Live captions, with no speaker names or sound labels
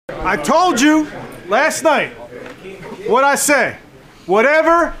I told you last night what I say.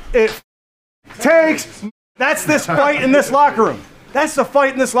 Whatever it takes, that's this fight in this locker room. That's the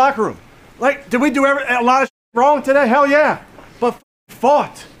fight in this locker room. Like, did we do a lot of wrong today? Hell yeah. But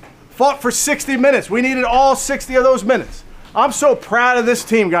fought for 60 minutes. We needed all 60 of those minutes. I'm so proud of this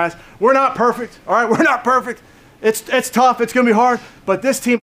team, guys. We're not perfect, all right? We're not perfect. It's tough. It's going to be hard. But this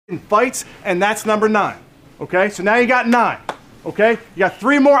team fights, and that's number 9, okay? So now you got 9, okay? You got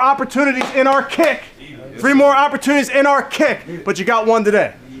 3 more opportunities in our kick. 3 more opportunities in our kick, but you got 1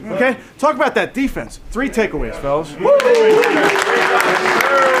 today, okay? Talk about that defense. 3 takeaways, fellas.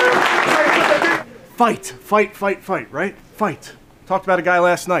 Fight, right? Fight. Talked about a guy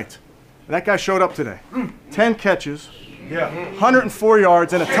last night. That guy showed up today. 10 catches, 104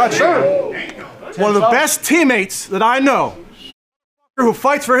 yards, and a touchdown. One of the best teammates that I know who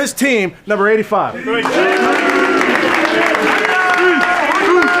fights for his team, number 85.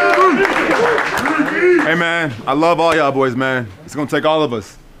 Hey, man, I love all y'all boys, man. It's going to take all of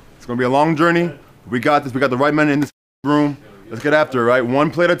us. It's going to be a long journey. We got this. We got the right men in this room. Let's get after it, right?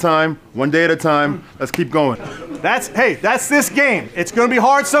 1 play at a time, 1 day at a time. Let's keep going. That's this game. It's going to be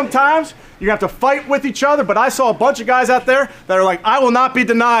hard sometimes. You have to fight with each other, but I saw a bunch of guys out there that are like, I will not be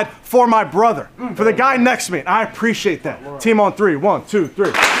denied for my brother, for the guy next to me. I appreciate that. Team on 3. 1, 2,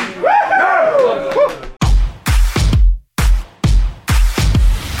 3.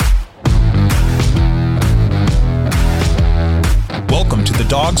 Welcome to the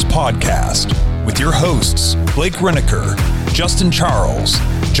Dogs Podcast with your hosts, Blake Reneker, Justin Charles,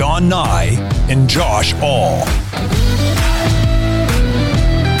 John Nye, and Josh All.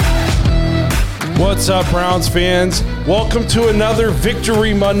 What's up, Browns fans? Welcome to another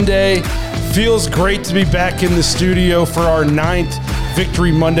Victory Monday. Feels great to be back in the studio for our 9th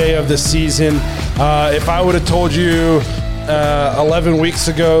Victory Monday of the season. If I would have told you 11 weeks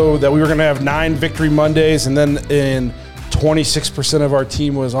ago that we were going to have 9 Victory Mondays and then in 26% of our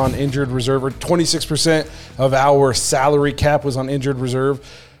team was on injured reserve, or 26% of our salary cap was on injured reserve,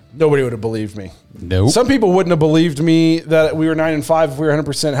 nobody would have believed me. Nope. Some people wouldn't have believed me that we were 9-5 if we were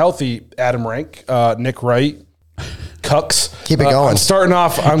 100% healthy. Adam Rank, Nick Wright, Cucks. Keep it going. I'm starting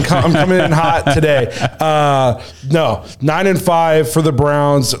off. I'm coming in hot today. No, 9-5 for the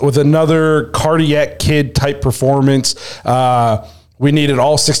Browns with another cardiac kid type performance. We needed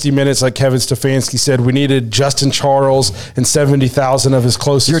all 60 minutes, like Kevin Stefanski said. We needed Justin Charles and 70,000 of his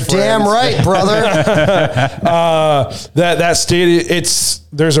closest friends. You're damn right, brother. That stadium,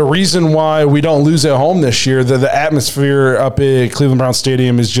 there's a reason why we don't lose at home this year. The atmosphere up at Cleveland Browns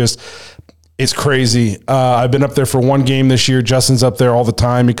Stadium is just, it's crazy. I've been up there for 1 game this year. Justin's up there all the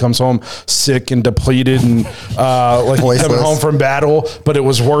time. He comes home sick and depleted and like coming home from battle, but it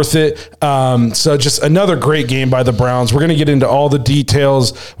was worth it. So just another great game by the Browns. We're going to get into all the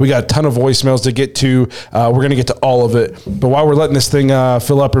details. We got a ton of voicemails to get to. We're going to get to all of it. But while we're letting this thing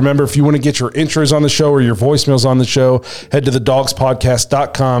fill up, remember, if you want to get your intros on the show or your voicemails on the show, head to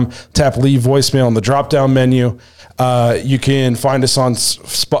thedogspodcast.com, tap leave voicemail in the drop-down menu. You can find us on not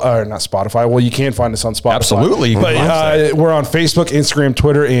Spotify. Well, you can find us on Spotify. Absolutely. But we're on Facebook, Instagram,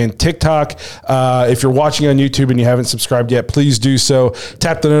 Twitter, and TikTok. If you're watching on YouTube and you haven't subscribed yet, please do so.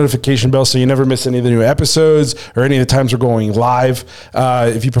 Tap the notification bell so you never miss any of the new episodes or any of the times we're going live.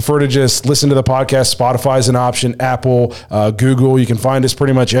 If you prefer to just listen to the podcast, Spotify is an option. Apple, Google. You can find us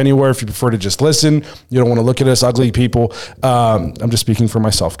pretty much anywhere if you prefer to just listen. You don't want to look at us ugly people. I'm just speaking for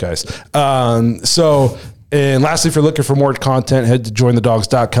myself, guys. And lastly, if you're looking for more content, head to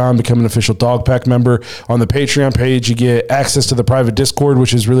jointhedogs.com, become an official Dog Pack member. On the Patreon page, you get access to the private Discord,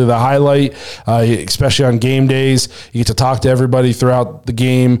 which is really the highlight, especially on game days. You get to talk to everybody throughout the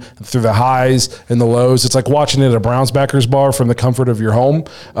game, through the highs and the lows. It's like watching it at a Browns backers bar from the comfort of your home.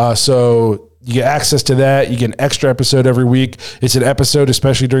 So you get access to that. You get an extra episode every week. It's an episode,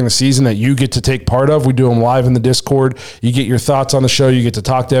 especially during the season, that you get to take part of. We do them live in the Discord. You get your thoughts on the show. You get to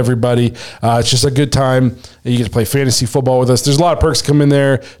talk to everybody. It's just a good time. You get to play fantasy football with us. There's a lot of perks come in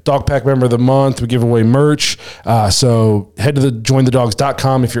there. Dog Pack Member of the Month. We give away merch. So head to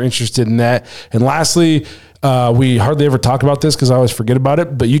jointhedogs.com if you're interested in that. And lastly, we hardly ever talk about this because I always forget about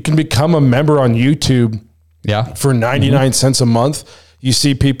it, but you can become a member on YouTube for 99 cents a month. You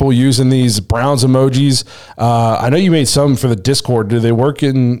see people using these Browns emojis. I know you made some for the Discord. Do they work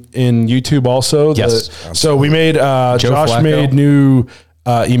in YouTube also? Yes. So we made, Josh Flacco made new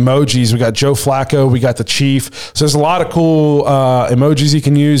emojis. We got Joe Flacco. We got the Chief. So there's a lot of cool emojis you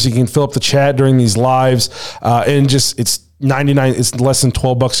can use. You can fill up the chat during these lives. And just, it's $99, it's less than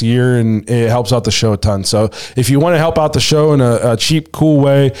 $12 a year, and it helps out the show a ton. So if you want to help out the show in a cheap, cool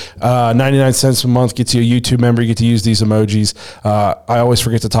way, 99 cents a month gets you a YouTube member. You get to use these emojis. I always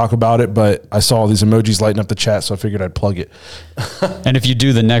forget to talk about it, but I saw all these emojis lighting up the chat, so I figured I'd plug it. And if you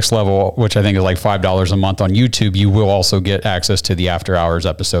do the next level, which I think is like $5 a month on YouTube, you will also get access to the after hours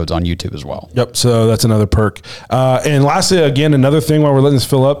episodes on YouTube as well. Yep. So that's another perk. And lastly, again, another thing while we're letting this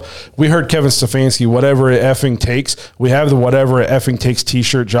fill up, we heard Kevin Stefanski, whatever it effing takes. We have the whatever it effing takes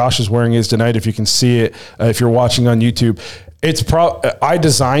t-shirt. Josh is wearing his tonight. If you can see it, if you're watching on YouTube, I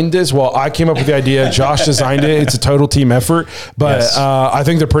designed this. Well, I came up with the idea. Josh designed it. It's a total team effort, but yes. I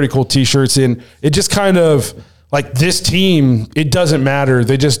think they're pretty cool t-shirts, and it just kind of, like, this team, it doesn't matter.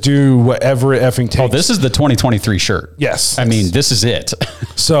 They just do whatever it effing takes. Oh, this is the 2023 shirt. Yes. I mean, this is it.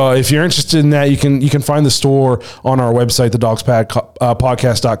 So if you're interested in that, you can find the store on our website,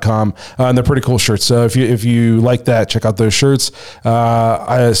 thedogspodcast.com. And they're pretty cool shirts. So if you like that, check out those shirts.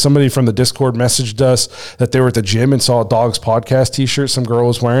 Somebody from the Discord messaged us that they were at the gym and saw a Dogs Podcast t-shirt some girl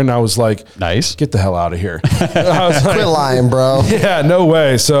was wearing. I was like, nice. Get the hell out of here. I was like, quit lying, bro. Yeah, no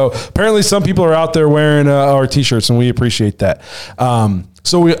way. So apparently some people are out there wearing our t-shirts, and we appreciate that.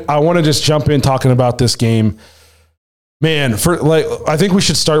 So I want to just jump in talking about this game. Man, I think we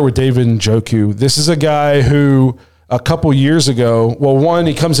should start with David Njoku. This is a guy who a couple years ago,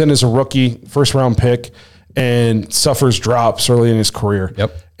 he comes in as a rookie, first round pick, and suffers drops early in his career.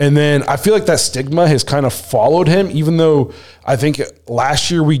 Yep. And then I feel like that stigma has kind of followed him, even though I think last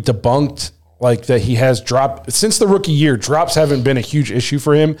year we debunked like that he has dropped since the rookie year. Drops haven't been a huge issue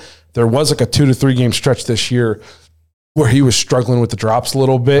for him. There was like a 2 to 3 game stretch this year where he was struggling with the drops a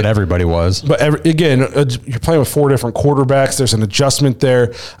little bit. But everybody was. But again, you're playing with 4 different quarterbacks. There's an adjustment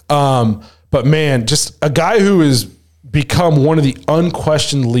there. But man, just a guy who has become one of the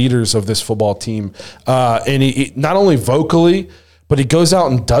unquestioned leaders of this football team. And he not only vocally, but he goes out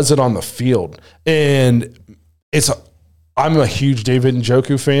and does it on the field. And I'm a huge David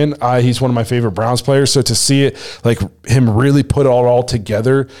Njoku fan. He's one of my favorite Browns players. So to see it, like him really put it all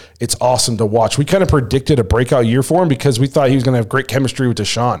together, it's awesome to watch. We kind of predicted a breakout year for him because we thought he was going to have great chemistry with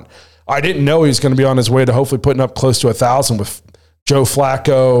Deshaun. I didn't know he was going to be on his way to hopefully putting up close to 1,000 with Joe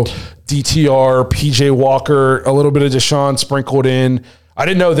Flacco, DTR, PJ Walker, a little bit of Deshaun sprinkled in. I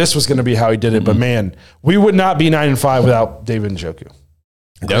didn't know this was going to be how he did it, but man, we would not be 9-5 without David Njoku.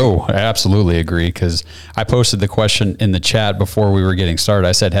 No, I absolutely agree, because I posted the question in the chat before we were getting started.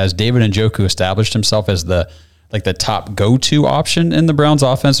 I said, has David Njoku established himself as the top go-to option in the Browns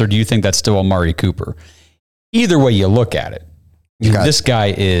offense, or do you think that's still Amari Cooper? Either way you look at it, this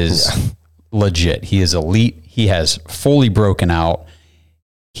guy is legit. He is elite. He has fully broken out.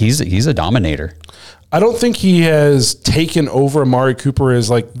 He's a dominator. I don't think he has taken over Amari Cooper as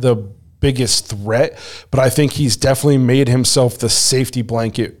like the biggest threat, but I think he's definitely made himself the safety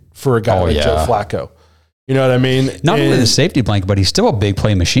blanket for a guy like Joe Flacco. You know what I mean? Not only the safety blanket, but he's still a big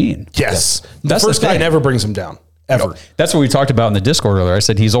play machine. Yes. That's the first guy never brings him down, ever. No, that's what we talked about in the Discord earlier. I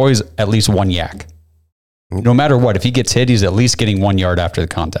said he's always at least one yak. No matter what, if he gets hit, he's at least getting 1 yard after the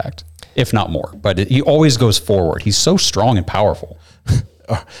contact, if not more. But he always goes forward. He's so strong and powerful.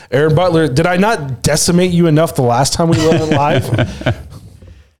 Aaron Butler, did I not decimate you enough the last time we went live?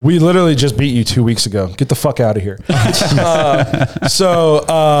 We literally just beat you 2 weeks ago. Get the fuck out of here.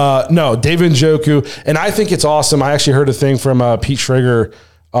 No, David Njoku. And I think it's awesome. I actually heard a thing from Pete Schrager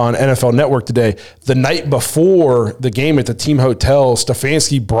on NFL Network today. The night before the game at the team hotel,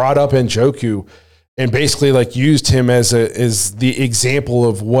 Stefanski brought up Njoku and basically like used him as the example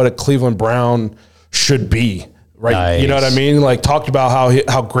of what a Cleveland Brown should be. Right. Nice. You know what I mean? Like talked about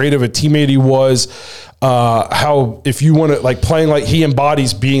how great of a teammate he was. How if you want to like playing like he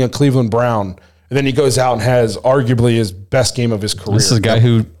embodies being a Cleveland Brown, and then he goes out and has arguably his best game of his career. This is a guy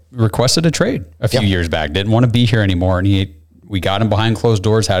who requested a trade a few years back, didn't want to be here anymore, and we got him behind closed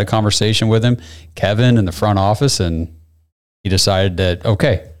doors, had a conversation with him, Kevin in the front office, and he decided that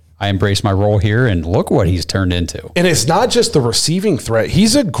okay, I embrace my role here, and look what he's turned into. And it's not just the receiving threat.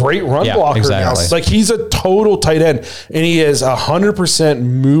 He's a great run blocker exactly. now. Like he's a total tight end, and he has 100%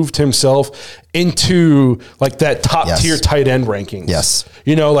 moved himself into like that top tier tight end rankings. Yes.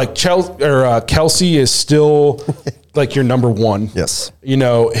 You know, like Kelsey is still like your number one. Yes. You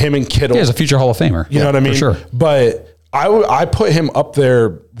know, him and Kittle. He's a future Hall of Famer. You know what I mean? For sure. But I put him up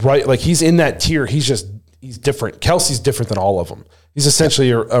there, right? Like he's in that tier. He's different. Kelsey's different than all of them. He's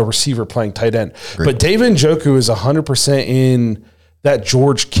essentially a receiver playing tight end. Great. But David Njoku is 100% in that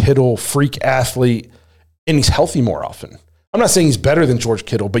George Kittle freak athlete, and he's healthy more often. I'm not saying he's better than George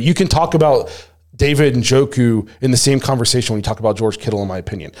Kittle, but you can talk about David Njoku in the same conversation when you talk about George Kittle, in my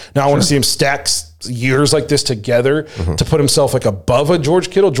opinion. Now, I want to see him stack years like this together to put himself like above a George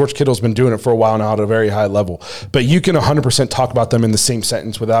Kittle. George Kittle's been doing it for a while now at a very high level. But you can 100% talk about them in the same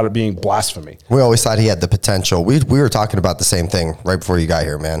sentence without it being blasphemy. We always thought he had the potential. We were talking about the same thing right before you got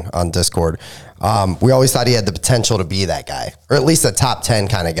here, man, on Discord. We always thought he had the potential to be that guy, or at least a top 10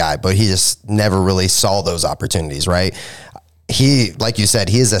 kind of guy, but he just never really saw those opportunities, right? He, like you said,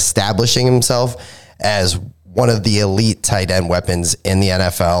 he is establishing himself as one of the elite tight end weapons in the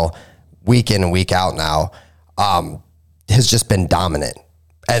NFL week in and week out now. Has just been dominant.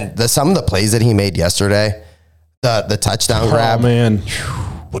 And some of the plays that he made yesterday, the touchdown grab, man,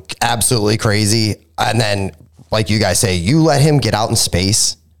 absolutely crazy. And then, like you guys say, you let him get out in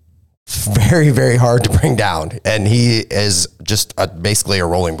space, very, very hard to bring down. And he is just basically a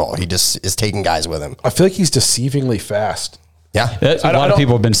rolling ball. He just is taking guys with him. I feel like he's deceivingly fast. Yeah. A lot of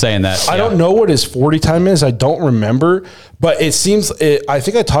people have been saying that. I don't know what his 40 time is. I don't remember, but it seems, I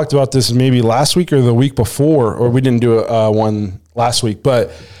think I talked about this maybe last week or the week before, or we didn't do one last week,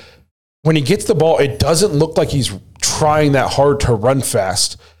 but when he gets the ball, it doesn't look like he's trying that hard to run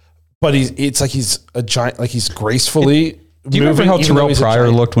fast, but it's like he's a giant, like he's gracefully Do you remember how Terrell Pryor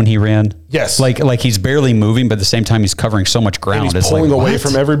looked when he ran? Yes. Like he's barely moving, but at the same time, he's covering so much ground. And he's it's pulling like, away what?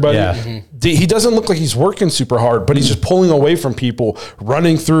 from everybody. Yeah. He doesn't look like he's working super hard, but he's just pulling away from people,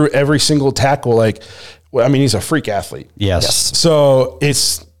 running through every single tackle. Like, I mean, he's a freak athlete. Yes. So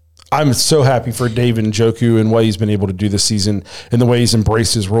I'm so happy for David Njoku and what he's been able to do this season and the way he's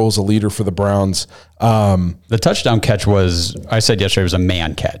embraced his role as a leader for the Browns. The touchdown catch was, I said yesterday, it was a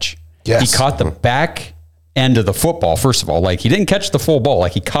man catch. Yes. He caught the back end of the football, first of all. Like, he didn't catch the full ball.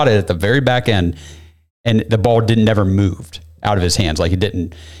 Like, he caught it at the very back end, and the ball never moved out of his hands. Like, he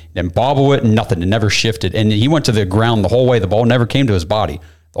didn't bobble it, nothing. It never shifted. And he went to the ground the whole way. The ball never came to his body.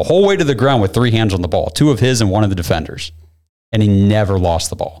 The whole way to the ground with 3 hands on the ball, 2 of his and 1 of the defenders. And he never lost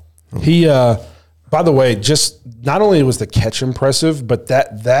the ball. He, by the way, just not only was the catch impressive, but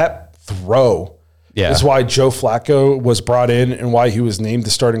that throw is why Joe Flacco was brought in and why he was named the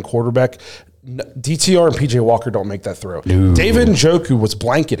starting quarterback. DTR and PJ Walker don't make that throw. No. David Njoku was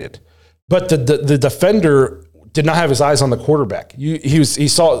blanketed, but the defender did not have his eyes on the quarterback.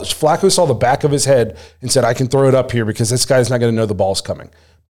 Flacco saw the back of his head and said, "I can throw it up here because this guy's not going to know the ball's coming."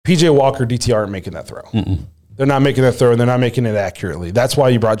 PJ Walker, DTR aren't making that throw. Mm-mm. They're not making that throw, and they're not making it accurately. That's why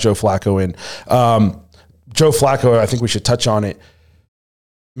you brought Joe Flacco in. Joe Flacco, I think we should touch on it.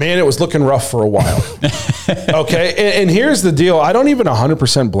 Man, it was looking rough for a while. Okay, and here's the deal. I don't even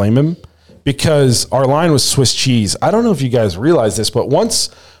 100% blame him because our line was Swiss cheese. I don't know if you guys realize this, but once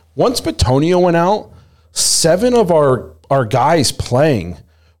Bitonio went out, 7 of our guys playing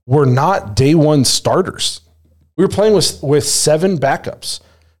were not day one starters. We were playing with 7 backups.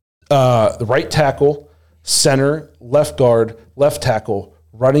 The right tackle, center, left guard, left tackle,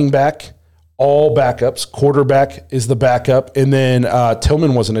 running back, all backups. Quarterback is the backup. And then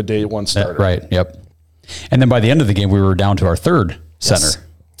Tillman wasn't a day one starter. Right, yep. And then by the end of the game, we were down to our 3rd center.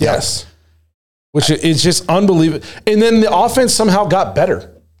 Yes. Which is just unbelievable. And then the offense somehow got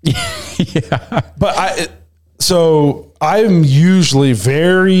better. Yeah. But I'm usually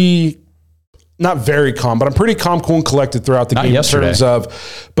not very calm, but I'm pretty calm, cool, and collected throughout the game yesterday. in terms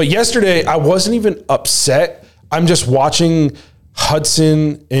of. But yesterday, I wasn't even upset. I'm just watching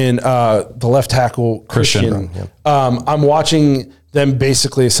Hudson and the left tackle Christian. I'm watching them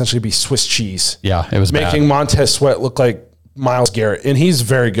basically essentially be Swiss cheese. Yeah, it was making bad. Montez Sweat look like Myles Garrett, and he's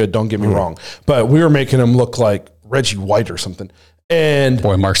very good. Don't get me wrong, but we were making him look like Reggie White or something. And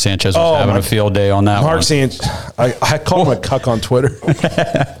boy, Mark Sanchez was having a field day on that. Mark Sanchez, I call him a cuck on Twitter.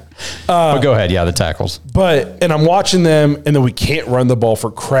 But go ahead, the tackles. And I'm watching them, and then we can't run the ball for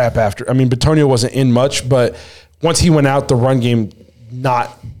crap after. I mean, Bitonio wasn't in much, but once he went out, the run game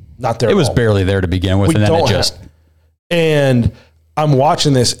not there. It was barely there to begin with, and then it just. And I'm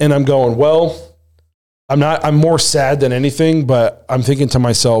watching this, and I'm going, well, I'm more sad than anything, but I'm thinking to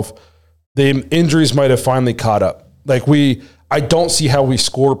myself, the injuries might have finally caught up. Like I don't see how we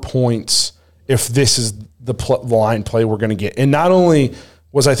score points if this is the line play we're going to get. And not only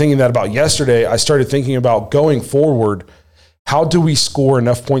was I thinking that about yesterday, I started thinking about going forward, how do we score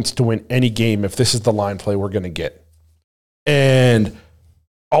enough points to win any game if this is the line play we're going to get? And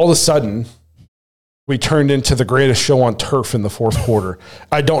all of a sudden, we turned into the greatest show on turf in the 4th quarter.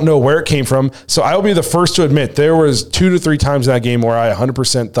 I don't know where it came from. So I'll be the first to admit there was 2 to 3 times in that game where I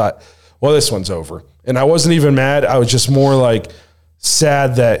 100% thought, well, this one's over. And I wasn't even mad. I was just more like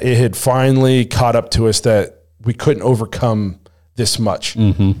sad that it had finally caught up to us that we couldn't overcome this much.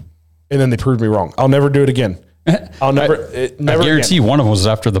 Mm-hmm. And then they proved me wrong. I'll never do it again. I guarantee one of them was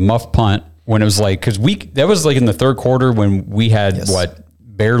after the muff punt when it was like, because that was like in the third quarter when we had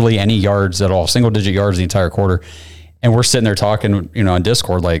barely any yards at all, single digit yards the entire quarter. And we're sitting there talking, on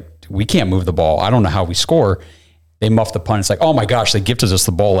Discord, like, we can't move the ball. I don't know how we score. They muff the punt. It's like, oh my gosh, they gifted us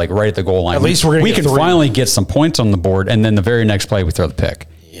the ball like right at the goal line. At least we can finally get some points on the board. And then the very next play, we throw the pick.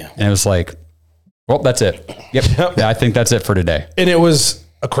 Yeah. And it was like, well, that's it. Yep. Yeah, I think that's it for today. And it was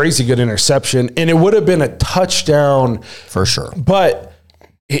a crazy good interception, and it would have been a touchdown for sure. But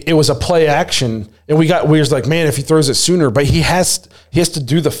it was a play action, and we was like, man, if he throws it sooner, but he has to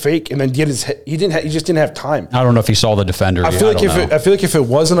do the fake and then get his head. He just didn't have time. I don't know if he saw the defender. I feel like if it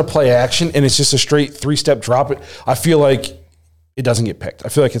wasn't a play action and it's just a straight 3-step drop, I feel like it doesn't get picked. I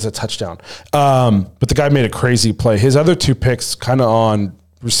feel like it's a touchdown. But the guy made a crazy play. His other 2 picks kind of on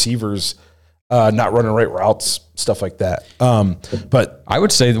receivers, not running right routes, stuff like that. But I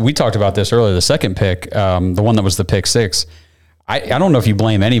would say that we talked about this earlier. The second pick, the one that was the pick 6. I don't know if you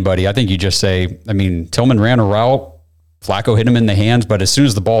blame anybody. I think you just say, Tillman ran a route, Flacco hit him in the hands, but as soon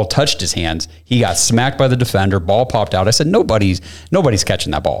as the ball touched his hands, he got smacked by the defender, ball popped out. I said, nobody's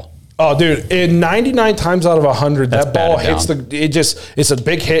catching that ball. Oh, dude, 99 times out of 100, that ball hits it's a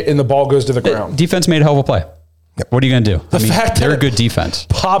big hit and the ball goes to the ground. Defense made a hell of a play. Yep. What are you going to do? The fact they're that a good defense.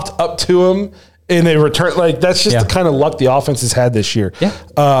 Popped up to him and they return, that's just the kind of luck the offense has had this year. Yeah.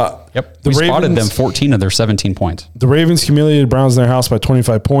 We spotted them 14 of their 17 points. The Ravens humiliated Browns in their house by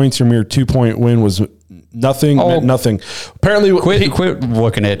 25 points. Your mere 2-point win was nothing. Meant nothing. Apparently, quit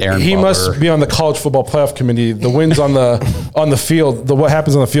looking at Aaron. He Butler. must be on the college football playoff committee. The wins on the field, what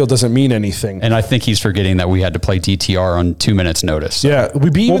happens on the field doesn't mean anything. And I think he's forgetting that we had to play DTR on 2 minutes' notice. So yeah, we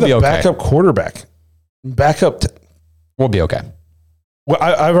beat the backup quarterback. We'll be okay. Well,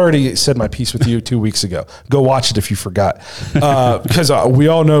 I've already said my piece with you 2 weeks ago. Go watch it if you forgot. Because we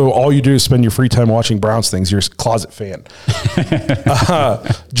all know all you do is spend your free time watching Browns things. You're a closet fan.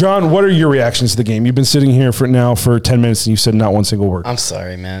 John, what are your reactions to the game? You've been sitting here for 10 minutes and you said not one single word. I'm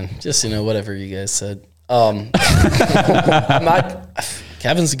sorry, man. Just, whatever you guys said.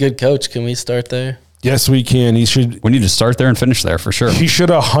 Kevin's a good coach. Can we start there? Yes, we can. We need to start there and finish there for sure. He should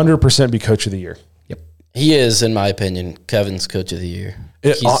 100% be coach of the year. He is, in my opinion, Kevin's coach of the year.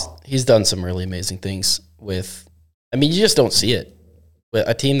 He's done some really amazing things with, you just don't see it. With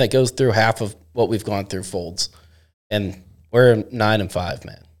a team that goes through half of what we've gone through folds. And we're 9-5,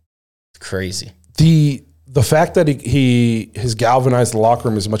 man. It's crazy. The fact that he has galvanized the locker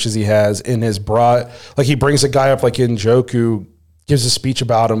room as much as he has and has brought, he brings a guy up like Njoku, gives a speech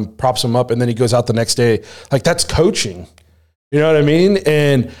about him, props him up, and then he goes out the next day. That's coaching. You know what I mean?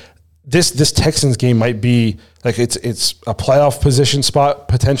 And this Texans game might be it's a playoff position spot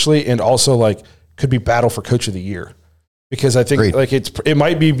potentially, and also could be battle for coach of the year, because I think it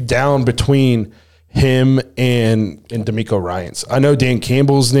might be down between him and D'Amico Ryans. I know Dan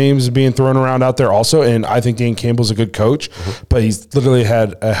Campbell's name is being thrown around out there also, and I think Dan Campbell's a good coach, but he's literally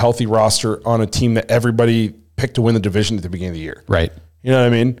had a healthy roster on a team that everybody picked to win the division at the beginning of the year. Right. You know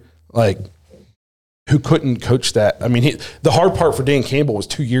what I mean? Who couldn't coach that? The hard part for Dan Campbell was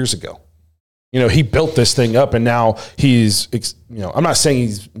 2 years ago. He built this thing up, and now he's, I'm not saying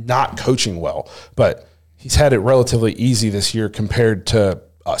he's not coaching well, but he's had it relatively easy this year compared to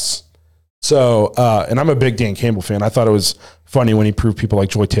us. So, and I'm a big Dan Campbell fan. I thought it was funny when he proved people like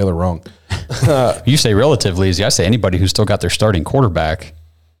Joy Taylor wrong. You say relatively easy. I say anybody who's still got their starting quarterback,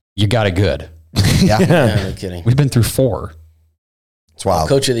 you got it good. Yeah. No kidding. We've been through 4. It's wild.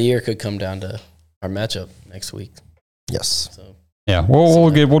 Coach of the year could come down to our matchup next week. Yes. So yeah, we'll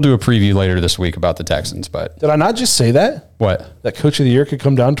do a preview later this week about the Texans. But did I not just say that? What? That coach of the year could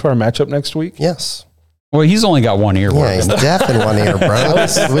come down to our matchup next week? Yes. Well, he's only got one ear. Yeah, he's deaf in one ear, bro.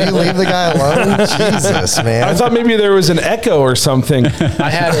 Will you leave the guy alone? Jesus, man. I thought maybe there was an echo or something. I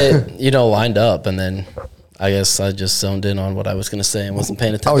had it, lined up, and then I guess I just zoned in on what I was going to say and wasn't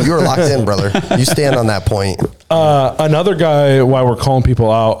paying attention. Oh, you were locked in, brother. You stand on that point. Another guy, while we're calling people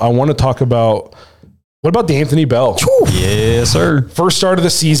out, I want to talk about, what about D'Anthony Bell? Yes, sir. First start of the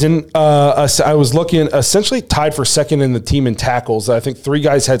season. I was looking, essentially tied for second in the team in tackles. I think 3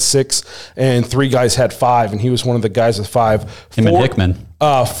 guys had 6 and 3 guys had 5, and he was one of the guys with 5. Him and Hickman.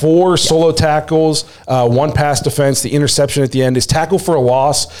 4 solo tackles, 1 pass defense, the interception at the end. His tackle for a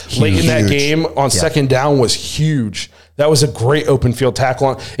loss late in that game on second down was huge. That was a great open field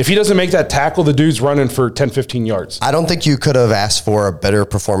tackle. If he doesn't make that tackle, the dude's running for 10, 15 yards. I don't think you could have asked for a better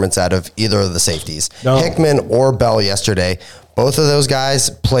performance out of either of the safeties. No. Hickman or Bell yesterday, both of those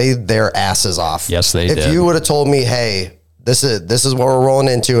guys played their asses off. Yes, they did. If you would have told me, hey, this is what we're rolling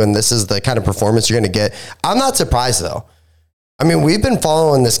into and this is the kind of performance you're going to get, I'm not surprised, though. We've been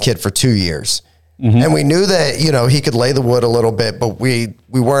following this kid for 2 years. And we knew that, he could lay the wood a little bit, but we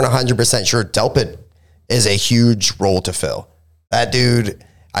weren't 100% sure. Delpit is a huge role to fill. That dude,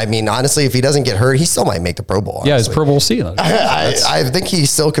 I mean, honestly, if he doesn't get hurt, he still might make the Pro Bowl. Yeah, it's Pro Bowl ceiling. I think he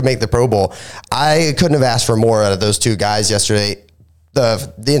still could make the Pro Bowl. I couldn't have asked for more out of those two guys yesterday.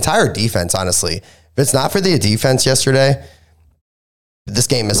 The entire defense, honestly. If it's not for the defense yesterday, this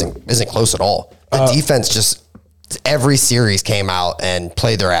game isn't close at all. The defense just every series came out and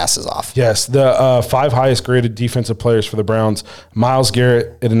played their asses off. Yes, the 5 highest graded defensive players for the Browns: Myles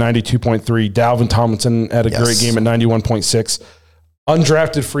Garrett at a 92.3, Dalvin Tomlinson had a great game at 91.6,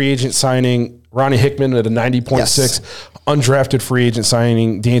 undrafted free agent signing Ronnie Hickman at a 90.6, undrafted free agent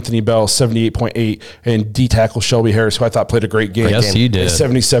signing D'Anthony Bell 78.8, and D tackle Shelby Harris, who I thought played a great game. Yes, he did.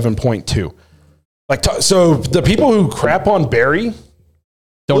 77.2. So the people who crap on Barry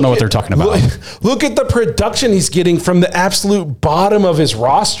don't know what they're talking about. Look at the production he's getting from the absolute bottom of his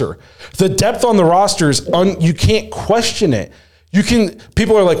roster. The depth on the roster is you can't question it.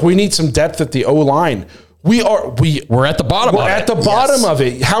 People are like, we need some depth at the O-line. We're at the bottom of it. We're at the bottom of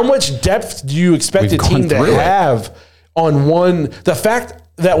it. How much depth do you expect a team to have on one? The fact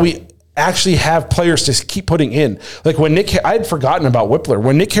that we actually have players to keep putting in. Like when I had forgotten about Whippler.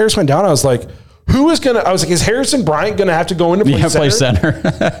 When Nick Harris went down, I was like, is Harrison Bryant going to have to go into play center?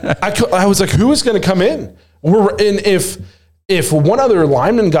 I was like, who is going to come in? If one other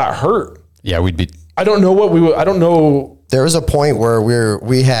lineman got hurt, we'd be. I don't know what we would. I don't know. There was a point where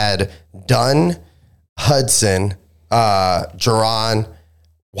we had Dunn, Hudson, Jerron,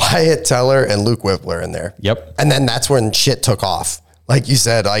 Wyatt Teller, and Luke Whippler in there. Yep. And then that's when shit took off. Like you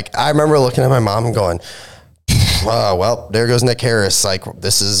said, I remember looking at my mom and going, well, there goes Nick Harris. Like,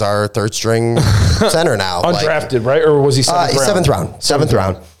 this is our third string center now. Undrafted, right? Or was he seventh round? Seventh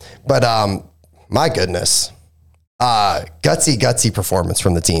round. But my goodness. Gutsy performance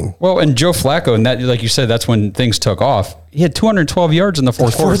from the team. Well, and Joe Flacco, and that, like you said, that's when things took off. He had 212 yards in the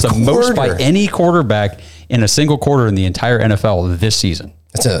fourth quarter. It's the most by any quarterback in a single quarter in the entire NFL this season.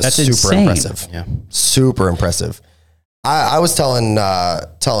 That's super insane. Impressive. Yeah. Super impressive. I was telling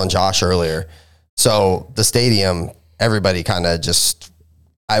Josh earlier, so the stadium, everybody kind of just,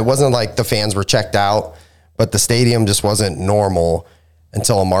 I wasn't like the fans were checked out, but the stadium just wasn't normal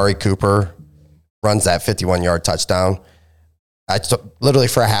until Amari Cooper runs that 51-yard touchdown. Literally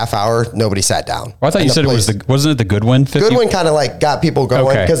for a half hour, nobody sat down. Well, I thought you said wasn't it the Goodwin? Goodwin kind of like got people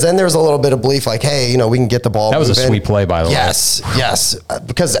going because then there was a little bit of belief like, hey, we can get the ball. That was moving. A sweet play, by the way. Yes.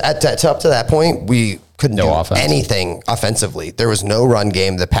 Because up to that point, we couldn't do anything offensively. There was no run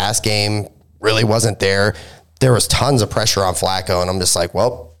game. The pass game really wasn't there. There was tons of pressure on Flacco, and I'm just like,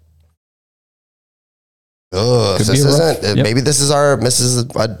 well, maybe this is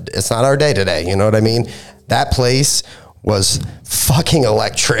it's not our day today. You know what I mean? That place was fucking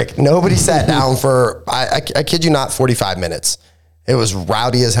electric. Nobody sat down for, I kid you not, 45 minutes. It was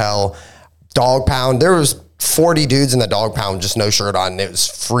rowdy as hell. Dog pound. There was 40 dudes in the dog pound, just no shirt on. It was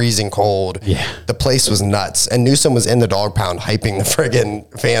freezing cold. Yeah. The place was nuts. And Newsom was in the dog pound hyping the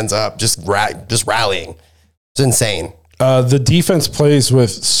friggin' fans up, just rallying. It's insane. The defense plays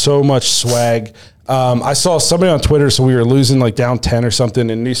with so much swag. I saw somebody on Twitter, so we were losing like down 10 or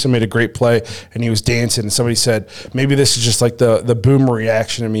something, and Newsom made a great play, and he was dancing, and somebody said, maybe this is just like the boomer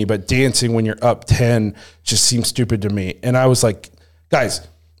reaction to me, but dancing when you're up 10 just seems stupid to me. And I was like, guys,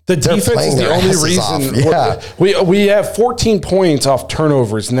 the defense is the only reason. We have 14 points off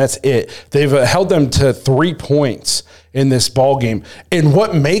turnovers, and that's it. They've held them to 3 points in this ball game. And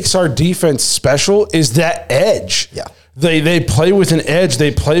what makes our defense special is that edge. Yeah. They play with an edge.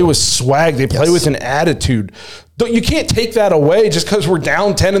 They play with swag. They play with an attitude. You can't take that away just because we're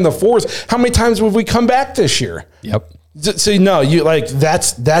down 10 in the fourth. How many times have we come back this year? Yep. So no,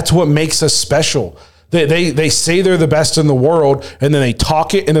 that's what makes us special. They say they're the best in the world, and then they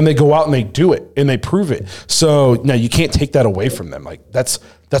talk it, and then they go out and they do it, and they prove it. So no, you can't take that away from them. Like that's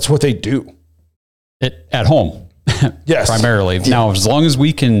what they do. At home. Yes. Primarily. Now, as long as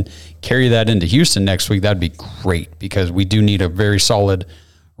we can carry that into Houston next week, that'd be great because we do need a very solid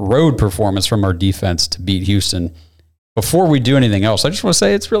road performance from our defense to beat Houston. Before we do anything else, I just want to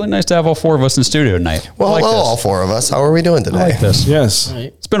say it's really nice to have all 4 of us in studio tonight. Well, hello, all 4 of us. How are we doing today? I like this. Yes.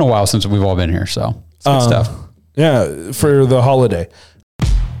 It's been a while since we've all been here, so it's good stuff. Yeah, for the holiday.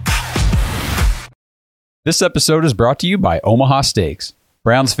 This episode is brought to you by Omaha Steaks.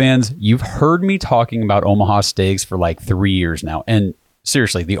 Browns fans, you've heard me talking about Omaha Steaks for like 3 years now. And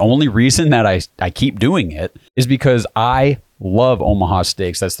seriously, the only reason that I keep doing it is because I love Omaha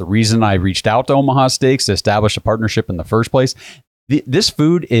Steaks. That's the reason I reached out to Omaha Steaks to establish a partnership in the first place. This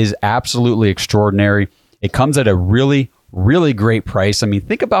food is absolutely extraordinary. It comes at a really really great price. I mean,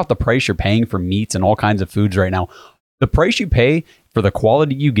 think about the price you're paying for meats and all kinds of foods right now. The price you pay for the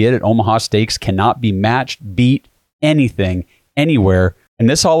quality you get at Omaha Steaks cannot be matched, beat, anything, anywhere. And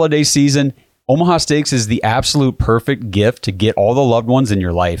this holiday season, Omaha Steaks is the absolute perfect gift to get all the loved ones in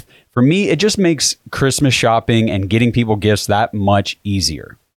your life. For me, it just makes Christmas shopping and getting people gifts that much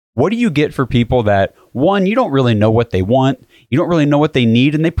easier. What do you get for people that, one, you don't really know what they want, you don't really know what they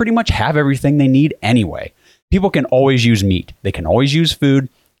need, and they pretty much have everything they need anyway? People can always use meat. They can always use food.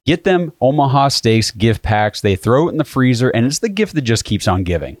 Get them Omaha Steaks gift packs. They throw it in the freezer, and it's the gift that just keeps on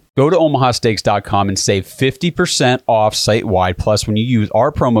giving. Go to omahasteaks.com and save 50% off site-wide. Plus, when you use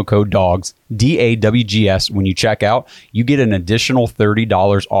our promo code DAWGS, DAWGS, when you check out, you get an additional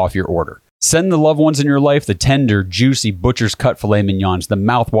 $30 off your order. Send the loved ones in your life the tender, juicy butcher's cut filet mignons, the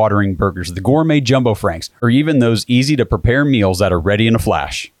mouth-watering burgers, the gourmet jumbo franks, or even those easy-to-prepare meals that are ready in a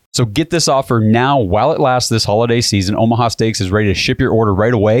flash. So get this offer now while it lasts this holiday season. Omaha Steaks is ready to ship your order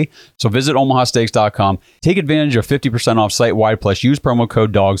right away. So visit omahasteaks.com. Take advantage of 50% off site-wide, plus use promo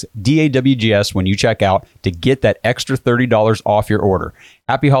code DAWGS, DAWGS, when you check out to get that extra $30 off your order.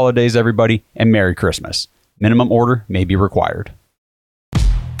 Happy holidays, everybody, and Merry Christmas. Minimum order may be required.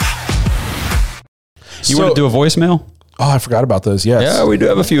 You want to do a voicemail? Oh, I forgot about those. Yes. Yeah, we do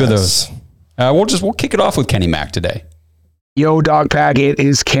have a few of those. We'll kick it off with Kenny Mack today. Yo, Dog Pack, it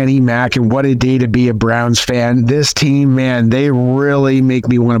is Kenny Mack, and what a day to be a Browns fan. This team, man, they really make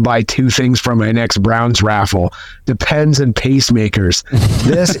me want to buy two things from my next Browns raffle, Depends and pacemakers.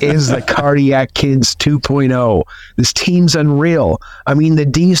 This is the Cardiac Kids 2.0. This team's unreal. I mean, the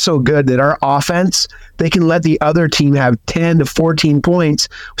D is so good that our offense, they can let the other team have 10 to 14 points,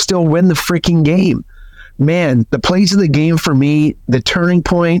 still win the freaking game. Man, the plays of the game for me, the turning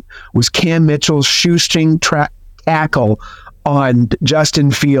point was Cam Mitchell's shoestring tackle on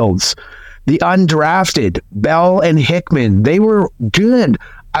Justin Fields. The undrafted Bell and Hickman, they were good.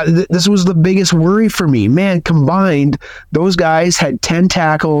 This was the biggest worry for me. Man, combined, those guys had 10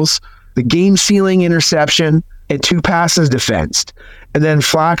 tackles, the game-sealing interception, and 2 passes defensed. And then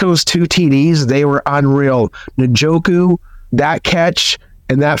Flacco's 2 TDs, they were unreal. Njoku, that catch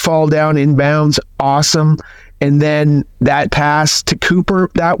and that fall down inbounds, awesome. And then that pass to Cooper,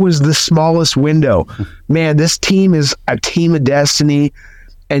 that was the smallest window. Man, this team is a team of destiny.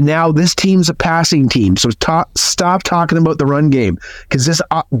 And now this team's a passing team. So stop talking about the run game, because this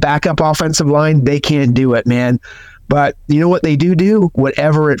backup offensive line, they can't do it, man. But you know what they do?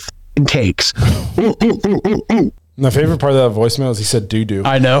 Whatever it takes. My favorite part of that voicemail is he said doo-doo.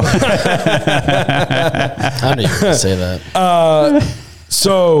 I know. I knew you were going to say that.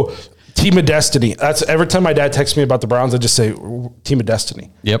 So... Team of Destiny. That's every time my dad texts me about the Browns, I just say Team of Destiny.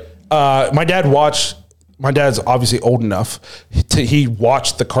 Yep. My dad's obviously old enough he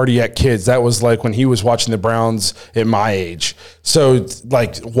watched the Cardiac Kids. That was like when he was watching the Browns at my age. So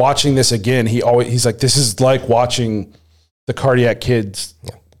like watching this again, he's like, this is like watching the Cardiac Kids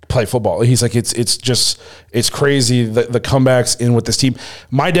play football. He's like, it's crazy the comebacks in with this team.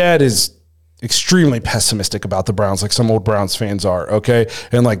 My dad is extremely pessimistic about the Browns, like some old Browns fans are, okay?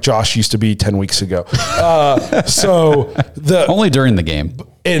 And like Josh used to be 10 weeks ago. Only during the game.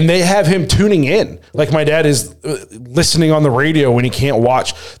 And they have him tuning in. Like my dad is listening on the radio when he can't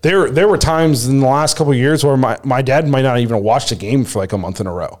watch. There were times in the last couple of years where my dad might not even watch the game for like a month in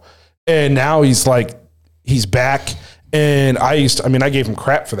a row. And now he's back. And I gave him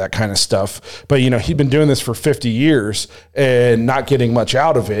crap for that kind of stuff, but he'd been doing this for 50 years and not getting much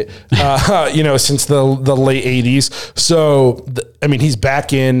out of it, since the late 80s. So, he's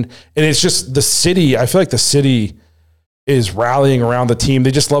back in, and it's just the city. I feel like the city is rallying around the team.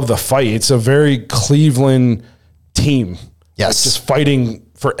 They just love the fight. It's a very Cleveland team. Yes. Just fighting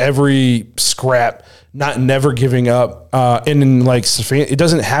for every scrap, never giving up. It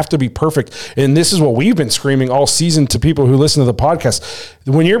doesn't have to be perfect. And this is what we've been screaming all season to people who listen to the podcast.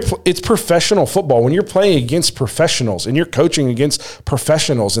 It's professional football. When you're playing against professionals and you're coaching against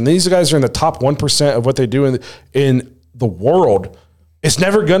professionals, and these guys are in the top 1% of what they do in the world, it's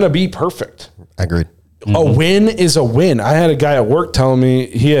never going to be perfect. Agreed. Mm-hmm. A win is a win. I had a guy at work telling me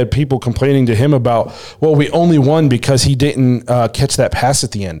he had people complaining to him about, well, we only won because he didn't catch that pass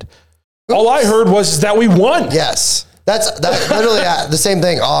at the end. All I heard was that we won. Yes. That's literally the same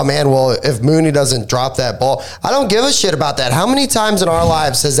thing. Oh, man, well, if Mooney doesn't drop that ball, I don't give a shit about that. How many times in our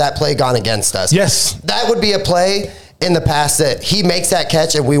lives has that play gone against us? Yes. That would be a play in the past that he makes that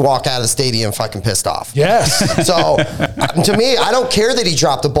catch and we walk out of the stadium fucking pissed off. Yes. So to me, I don't care that he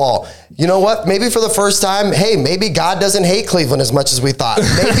dropped the ball. You know what? Maybe for the first time, hey, maybe God doesn't hate Cleveland as much as we thought.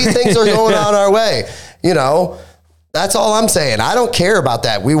 Maybe things are going on our way. That's all I'm saying. I don't care about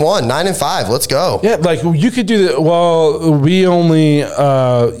that. We won 9-5. Let's go. Yeah, like you could do that. Well, we only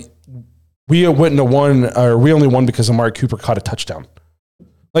wouldn't have won, or we only won because Amari Cooper caught a touchdown.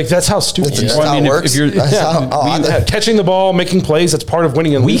 Like that's how stupid. That's how it works. If you're catching the ball, making plays, that's part of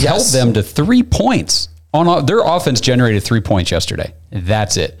winning. And we held them to 3 points on their offense. Generated 3 points yesterday.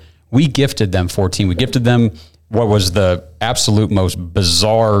 That's it. We gifted them 14. We gifted them what was the absolute most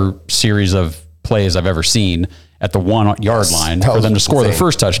bizarre series of plays I've ever seen at the 1 yard line for them to score the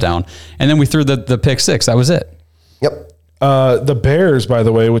first touchdown. And then we threw the pick six. That was it. Yep. The Bears, by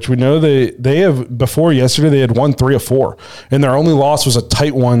the way, which we know they have before yesterday, they had won 3 of 4, and their only loss was a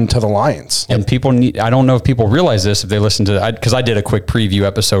tight one to the Lions. And people I don't know if people realize this if they listen to because I did a quick preview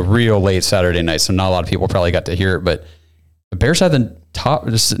episode real late Saturday night, so not a lot of people probably got to hear it. But the Bears had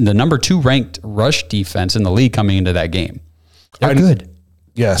the number 2 ranked rush defense in the league coming into that game. They're good.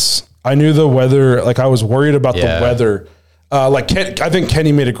 Yes, I knew the weather. Like I was worried about the weather. I think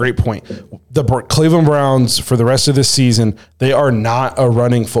Kenny made a great point. The Cleveland Browns for the rest of this season, they are not a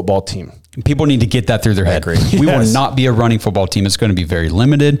running football team. People need to get that through their head. We will not be a running football team. It's going to be very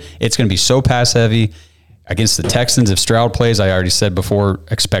limited. It's going to be so pass heavy. Against the Texans, if Stroud plays, I already said before,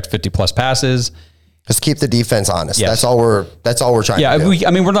 expect 50+ passes. Just keep the defense honest. Yes. That's all we're trying to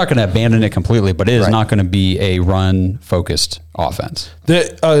do. We're not going to abandon it completely, but it is not going to be a run-focused offense.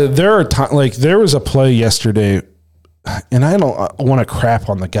 There are times, like there was a play yesterday, and I don't want to crap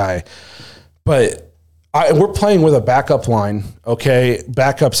on the guy, but we're playing with a backup line, okay?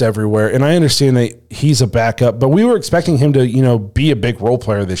 Backups everywhere, and I understand that he's a backup, but we were expecting him to, be a big role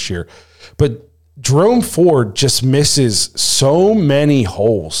player this year. But Jerome Ford just misses so many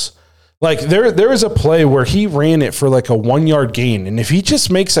holes. Like there is a play where he ran it for like a 1 yard gain, and if he just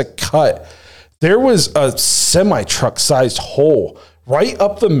makes a cut, there was a semi-truck sized hole right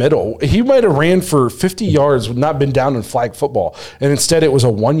up the middle. He might have ran for 50 yards, would not been down in flag football, and instead it was a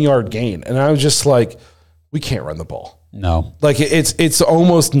 1 yard gain. And I was just like, we can't run the ball. No, like it's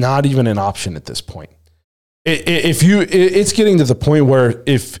almost not even an option at this point. It's getting to the point where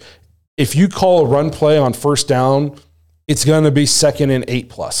if you call a run play on first down, it's going to be 2nd and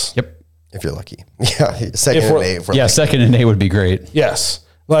 8+. Yep. If you're lucky. Yeah. 2nd and 8. 2nd and 8 would be great. Yes.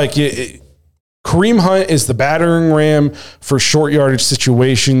 Like Kareem Hunt is the battering ram for short yardage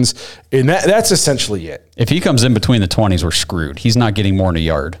situations. And that's essentially it. If he comes in between the 20s, we're screwed. He's not getting more than a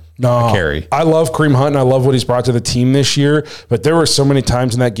yard. No, carry. I love Kareem Hunt and I love what he's brought to the team this year. But there were so many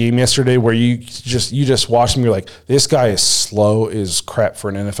times in that game yesterday where you just watched him. You're like, this guy is slow as crap for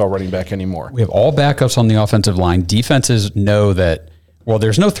an NFL running back anymore. We have all backups on the offensive line. Defenses know that, well,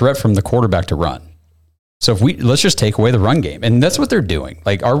 there's no threat from the quarterback to run. So let's just take away the run game. And that's what they're doing.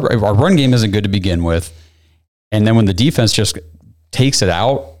 Like our run game isn't good to begin with. And then when the defense just takes it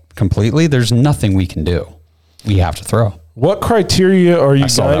out completely, there's nothing we can do. We have to throw. What criteria are you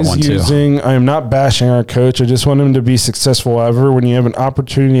guys using? I am not bashing our coach. I just want him to be successful ever. When you have an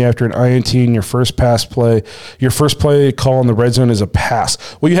opportunity after an INT in your first pass play, your first play call in the red zone is a pass.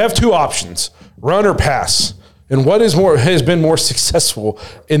 Well, you have 2 options, run or pass. And what has been more successful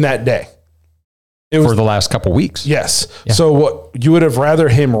in that day? For the last couple weeks. Yes. Yeah. So what you would have rather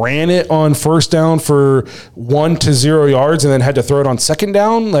him ran it on first down for 1 to 0 yards and then had to throw it on second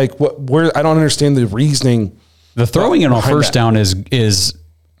down? Like where I don't understand the reasoning. The throwing it on first down is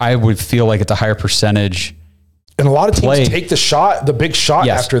I would feel like it's a higher percentage. And a lot of teams take the big shot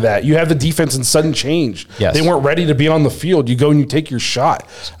after that. You have the defense in sudden change. Yes. They weren't ready to be on the field. You go and you take your shot.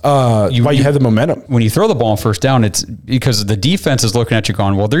 You have the momentum. When you throw the ball on first down, it's because the defense is looking at you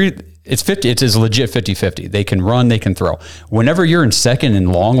going, well, it's a legit 50-50. They can run, they can throw. Whenever you're in 2nd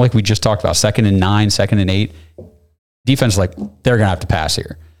and long, like we just talked about, 2nd and 9, 2nd and 8, defense is like, they're going to have to pass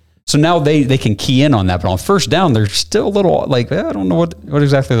here. So now they can key in on that. But on first down, they're still a little like, I don't know what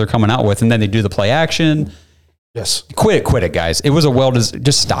exactly they're coming out with. And then they do the play action. Yes. Quit it, guys. It was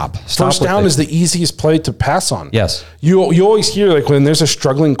just stop. First down is the easiest play to pass on. Yes. You always hear, like, when there's a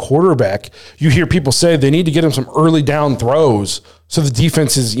struggling quarterback, you hear people say they need to get him some early down throws so the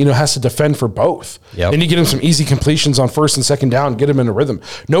defense has to defend for both. Yep. They need to get him some easy completions on first and second down, get him in a rhythm.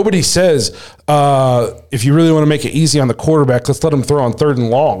 Nobody says, if you really want to make it easy on the quarterback, let's let him throw on 3rd and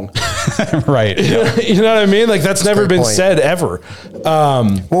long. Right. Yep. You know what I mean? Like, that's never been said ever.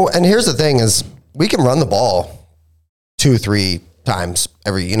 Well, and here's the thing is we can run the ball 2-3 times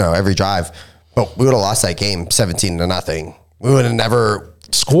every drive, but we would have lost that game 17-0. We would have never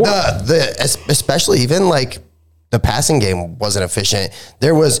scored. Especially even like the passing game wasn't efficient.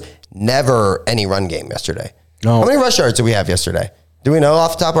 There was never any run game yesterday. No. How many rush yards did we have yesterday? Do we know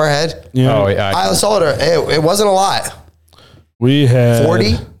off the top of our head? Yeah. Oh, yeah. I saw it. It wasn't a lot. We had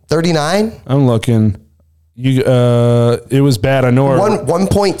 40, 39. I'm looking. It was bad. I know.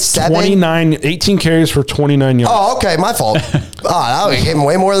 1.7? 29, 18 carries for 29 yards. Oh, okay. My fault. I gave him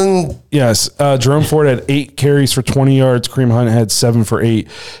way more than... Yes. Jerome Ford had 8 carries for 20 yards. Kareem Hunt had 7 for 8.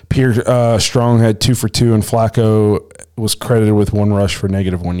 Pierre Strong had 2 for 2. And Flacco was credited with 1 rush for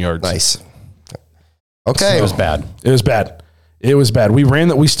 -1 yards. Nice. Okay. So it was bad. It was bad.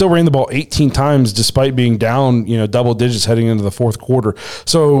 We still ran the ball 18 times despite being down, double digits heading into the fourth quarter.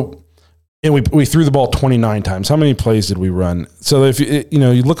 So... And we threw the ball 29 times. How many plays did we run? So if you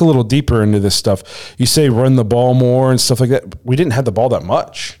look a little deeper into this stuff, you say run the ball more and stuff like that. We didn't have the ball that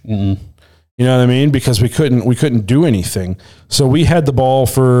much. Mm-hmm. You know what I mean? Because we couldn't do anything. So we had the ball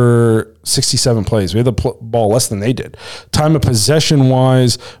for 67 plays. We had the ball less than they did. Time of possession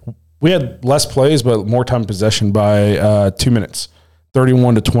wise, we had less plays, but more time of possession by 2 minutes,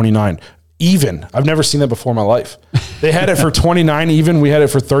 31-29. Even. I've never seen that before in my life. They had it for 29 even. We had it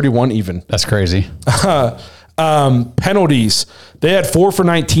for 31 even. That's crazy. Penalties. They had 4 for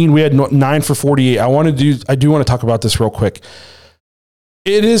 19. We had 9 for 48. I do want to talk about this real quick.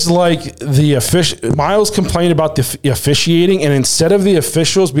 It is like Miles complained about the officiating, and instead of the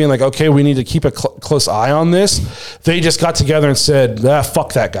officials being like, okay, we need to keep a close eye on this, they just got together and said,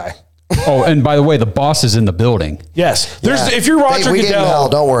 fuck that guy. Oh, and by the way, the boss is in the building. Yes. If you're Roger we gave him Goodell, hell,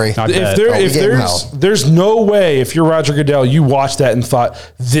 don't worry. There's no way if you're Roger Goodell, you watched that and thought,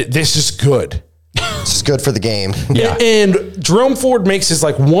 this is good. This is good for the game. Yeah. And Jerome Ford makes his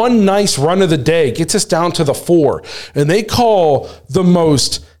one nice run of the day, gets us down to the 4, and they call the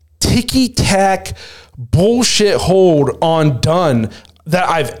most ticky-tack bullshit hold on Dunn that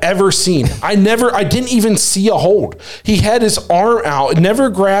I've ever seen. I didn't even see a hold. He had his arm out, never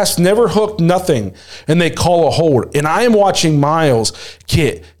grasped, never hooked, nothing. And they call a hold. And I am watching Miles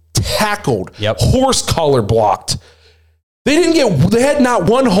get tackled, horse collar blocked. They had not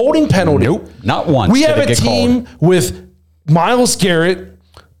one holding penalty. Nope, not one. We have a team with Myles Garrett,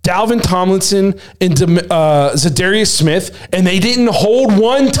 Dalvin Tomlinson, and Zadarius Smith, and they didn't hold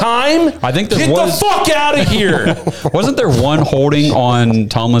one time? I think Get the fuck out of here. Wasn't there one holding on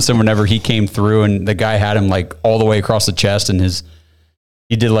Tomlinson whenever he came through and the guy had him all the way across the chest and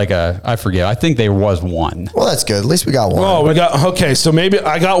he did I forget. I think there was one. Well, that's good. At least we got one. Oh, okay. So maybe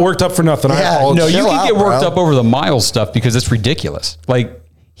I got worked up for nothing. Yeah, no, you can get worked up over the Miles stuff because it's ridiculous.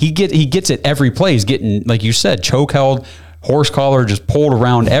 He gets it every play. He's getting, like you said, choke held, horse collar, just pulled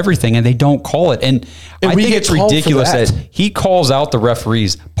around everything, and they don't call it. And I think it's ridiculous that he calls out the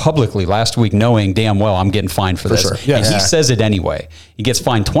referees publicly last week, knowing damn well I'm getting fined for this. Sure. Yes. And he says it anyway. He gets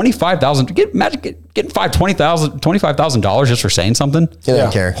fined $25,000. Imagine getting fined $25,000 just for saying something. He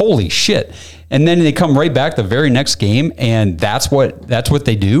doesn't care. Holy shit! And then they come right back the very next game, and that's what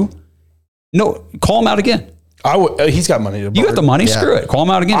they do. No, call him out again. He's got money to burn. You got the money. Yeah. Screw it. Call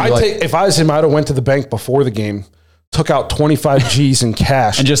him out again. If I was him, I'd have went to the bank before the game, took out 25 G's in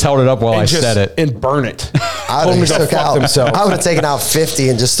cash, and just held it up while I said it, and burn it. I would have taken out 50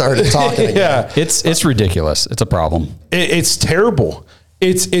 and just started talking again. Yeah, it's ridiculous. It's a problem. It's terrible.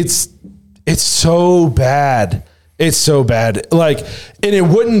 It's so bad. It's so bad. And it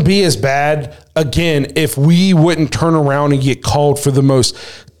wouldn't be as bad again if we wouldn't turn around and get called for the most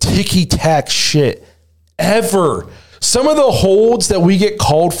ticky-tack shit ever. Some of the holds that we get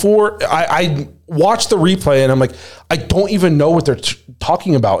called for, I watch the replay and I'm like, I don't even know what they're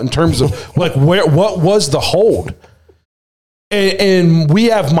talking about in terms of what was the hold. And we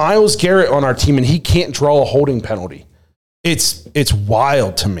have Myles Garrett on our team and he can't draw a holding penalty. It's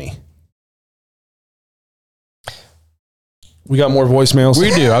wild to me. We got more voicemails.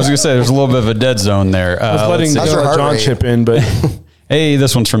 We do. I was going to say there's a little bit of a dead zone there. I was letting John chip in, but hey,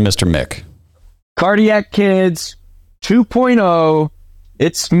 this one's from Mr. Mick. Cardiac Kids 2.0.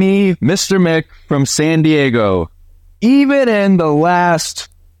 It's me, Mr. Mick from San Diego. Even in the last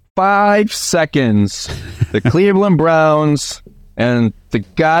 5 seconds, the Cleveland Browns and the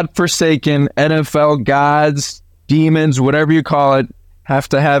godforsaken NFL gods, demons, whatever you call it, have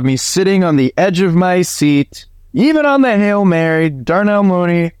to have me sitting on the edge of my seat, even on the Hail Mary, Darnell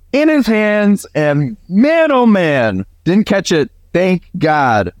Mooney in his hands, and man, oh man, didn't catch it. Thank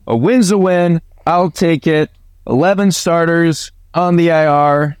God. A win's a win. I'll take it. 11 starters on the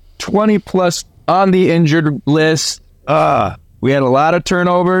IR, 20 plus on the injured list. We had a lot of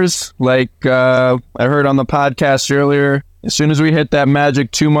turnovers, like I heard on the podcast earlier. As soon as we hit that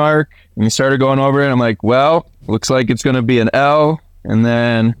magic 2 mark and we started going over it, I'm like, well, looks like it's going to be an L. And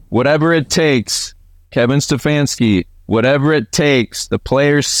then whatever it takes, Kevin Stefanski, whatever it takes, the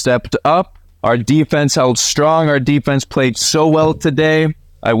players stepped up. Our defense held strong. Our defense played so well today.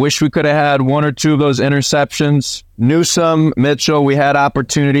 I wish we could have had one or two of those interceptions. Newsome, Mitchell, we had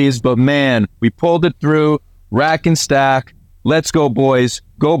opportunities, but man, we pulled it through, rack and stack. Let's go, boys.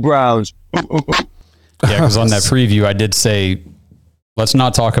 Go Browns. Yeah, because on that preview, I did say, let's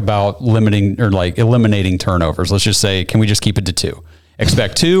not talk about eliminating turnovers. Let's just say, can we just keep it to 2?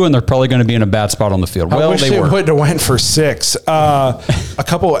 Expect 2, and they're probably going to be in a bad spot on the field. I wish they wouldn't have went for 6. A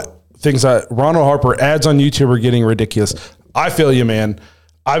couple things that Ronald Harper ads on YouTube are getting ridiculous. I feel you, man.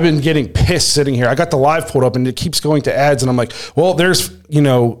 I've been getting pissed sitting here. I got the live pulled up and it keeps going to ads, and I'm like, well, there's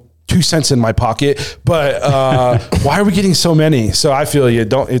 2 cents in my pocket, but why are we getting so many? So I feel you.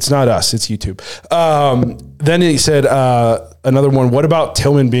 It's not us, it's YouTube. Then he said another one. What about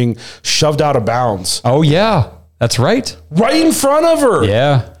Tillman being shoved out of bounds? Oh yeah, that's right. Right in front of her.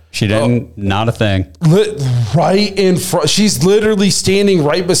 Yeah, she didn't. Not a thing. Right in front. She's literally standing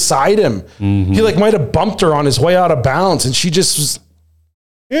right beside him. Mm-hmm. He might have bumped her on his way out of bounds, and she just was.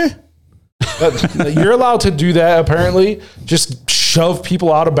 You're allowed to do that, apparently. Just shove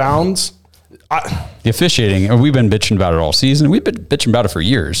people out of bounds. The officiating, we've been bitching about it all season. We've been bitching about it for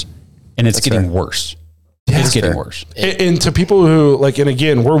years, and it's getting worse. It's getting worse. And to people who and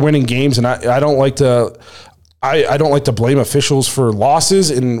again, we're winning games, and I don't like to. I don't like to blame officials for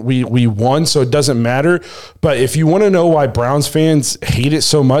losses, and we won, so it doesn't matter. But if you want to know why Browns fans hate it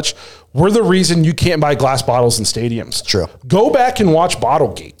so much, we're the reason you can't buy glass bottles in stadiums. True. Go back and watch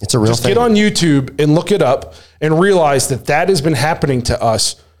Bottlegate. It's a real Just thing. get on YouTube and look it up and realize that has been happening to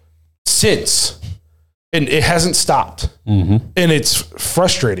us since. And it hasn't stopped. Mm-hmm. And it's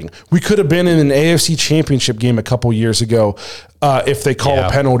frustrating. We could have been in an AFC championship game a couple years ago if they call a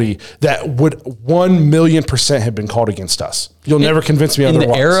penalty that would 1,000,000% have been called against us. You'll never convince me otherwise.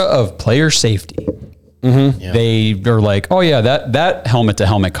 In the era of player safety, they are like, oh yeah, that helmet to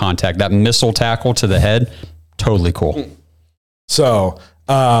helmet contact, that missile tackle to the head, totally cool. So,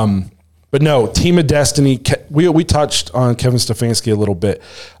 but no, Team of Destiny. We touched on Kevin Stefanski a little bit.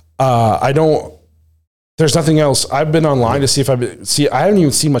 There's nothing else. I've been online to see I haven't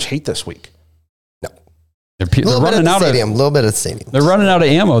even seen much hate this week. No. They're running out of a little bit of stadium. They're running out of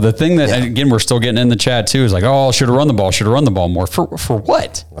ammo. The thing that again we're still getting in the chat too is like, oh, should have run the ball more. For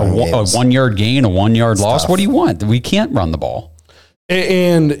what? A 1 yard gain, a 1 yard loss. What do you want? We can't run the ball.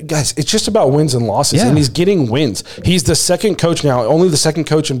 And guys, it's just about wins and losses, and he's getting wins. He's the second coach now, only the second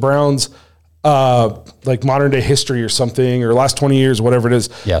coach in Browns modern day history or something, or last 20 years, whatever it is,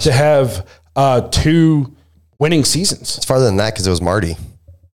 to have 2 winning seasons. It's farther than that because it was Marty.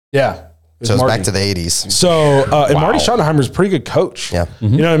 Yeah. So it's back to the 80s. So, and Marty Schottenheimer's a pretty good coach. Yeah.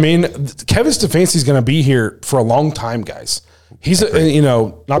 Mm-hmm. You know what I mean? Kevin Stefanski's going to be here for a long time, guys. He's,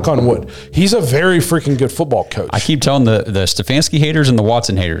 knock on wood, he's a very freaking good football coach. I keep telling the Stefanski haters and the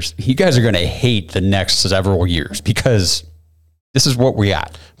Watson haters, you guys are going to hate the next several years because this is what we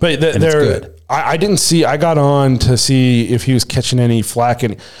got. But I didn't see, I got on to see if he was catching any flack,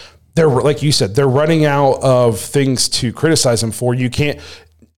 and they're, like you said, they're running out of things to criticize him for. You can't,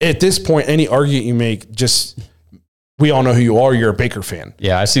 at this point, any argument you make, we all know who you are. You're a Baker fan.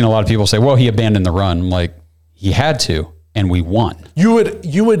 Yeah, I've seen a lot of people say, well, he abandoned the run. I'm like, he had to, and we won. You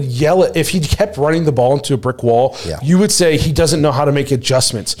would yell at, if he kept running the ball into a brick wall, you would say he doesn't know how to make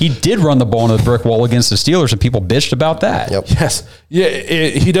adjustments. He did run the ball into the brick wall against the Steelers, and people bitched about that. Yep. Yes. Yeah,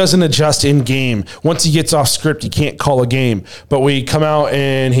 he doesn't adjust in game. Once he gets off script, he can't call a game. But we come out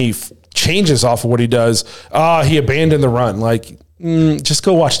and he changes off of what he does. He abandoned the run. Like, just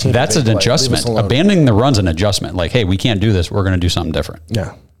go watch Tampa. That's an adjustment. Abandoning the run's an adjustment. Like, hey, we can't do this. We're going to do something different.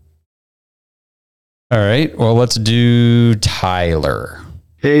 Yeah. All right. Well, let's do Tyler.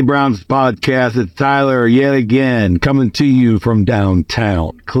 Hey, Browns podcast. It's Tyler yet again, coming to you from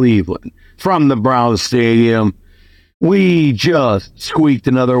downtown Cleveland, from the Browns Stadium. We just squeaked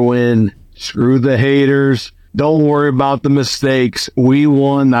another win. Screw the haters. Don't worry about the mistakes. We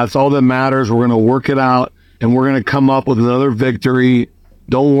won. That's all that matters. We're going to work it out, and we're going to come up with another victory.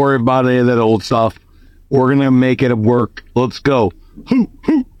 Don't worry about any of that old stuff. We're going to make it work. Let's go.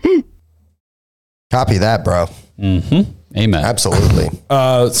 Copy that, bro. Mm-hmm. Amen. Absolutely.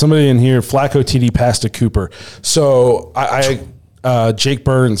 Somebody in here, Flacco TD pass to Cooper. So Jake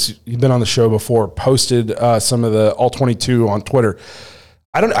Burns, he's been on the show before, posted some of the All-22 on Twitter.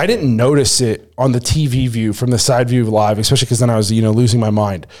 I didn't notice it on the TV view from the side view live, especially because then I was losing my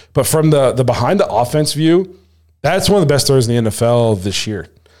mind. But from the behind the offense view, that's one of the best throws in the NFL this year.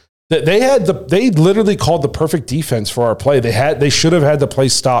 They literally called the perfect defense for our play. They should have had the play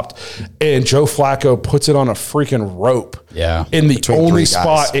stopped, and Joe Flacco puts it on a freaking rope. Yeah, in the only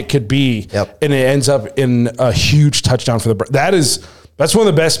spot it could be, and it ends up in a huge touchdown for the. That's one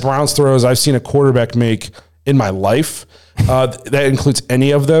of the best Browns throws I've seen a quarterback make in my life. That includes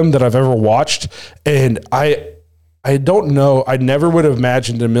any of them that I've ever watched. And I don't know. I never would have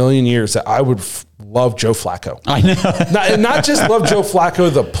imagined in a million years that I would love Joe Flacco. I know. not just love Joe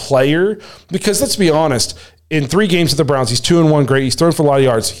Flacco, the player, because let's be honest, in 3 games with the Browns, he's 2-1 great. He's throwing for a lot of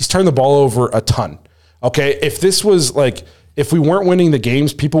yards. He's turned the ball over a ton. Okay. If this was like, if we weren't winning the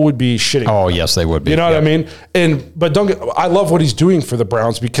games, people would be shitting. Oh, yes, they would be. You know what I mean? But I love what he's doing for the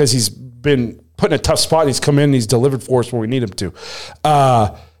Browns because he's been put in a tough spot. He's come in and he's delivered for us where we need him to.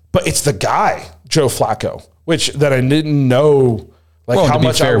 But it's the guy, Joe Flacco, that I didn't know how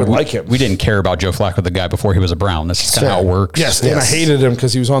much I would like him. We didn't care about Joe Flacco, the guy, before he was a Brown. That's just kind of how it works. Yes, and I hated him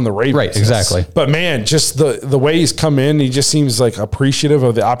because he was on the Ravens. Right, exactly. But man, just the way he's come in, he just seems like appreciative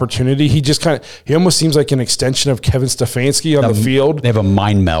of the opportunity. He almost seems like an extension of Kevin Stefanski on the field. They have a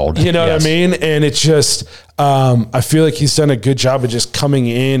mind meld. You know what I mean? And it's just, I feel like he's done a good job of just coming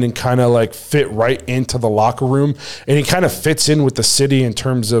in and kind of like fit right into the locker room. And he kind of fits in with the city in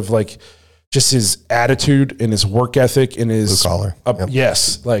terms of like, just his attitude and his work ethic and his blue collar.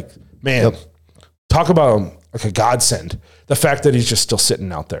 Yes. Like, man, talk about like a godsend. The fact that he's just still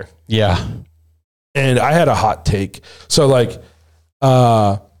sitting out there. Yeah. And I had a hot take. So like,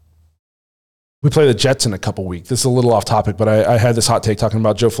 we play the Jets in a couple weeks. This is a little off topic, but I had this hot take talking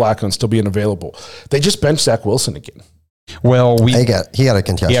about Joe Flacco and still being available. They just benched Zach Wilson again. Well, he had a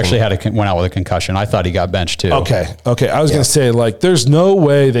concussion. He actually went out with a concussion. I thought he got benched too. Okay. I was going to say, like, there's no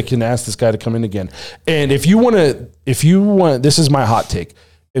way they can ask this guy to come in again. And if you want, this is my hot take.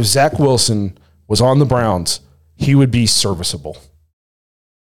 If Zach Wilson was on the Browns, he would be serviceable.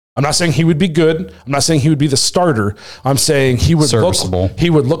 I'm not saying he would be good. I'm not saying he would be the starter. I'm saying he would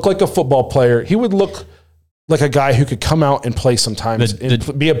look like a football player. He would look like a guy who could come out and play sometimes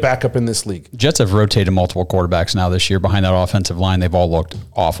and be a backup in this league. Jets have rotated multiple quarterbacks now this year behind that offensive line. They've all looked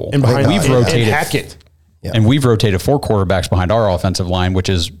awful. And we've rotated Hackett. And we've rotated 4 quarterbacks behind our offensive line, which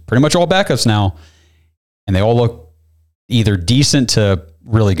is pretty much all backups now. And they all look either decent to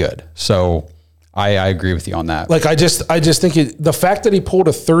really good. So I agree with you on that. Like, I just think the fact that he pulled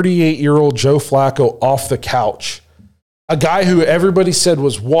a 38-year-old Joe Flacco off the couch, a guy who everybody said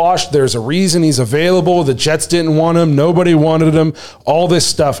was washed. There's a reason he's available. The Jets didn't want him. Nobody wanted him. All this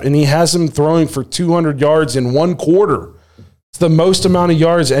stuff. And he has him throwing for 200 yards in 1 quarter. It's the most amount of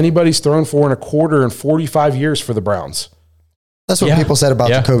yards anybody's thrown for in a quarter in 45 years for the Browns. That's what people said about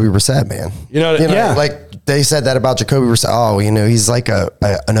Jacoby Brissett, man. Like they said that about Jacoby Brissett. Oh, he's like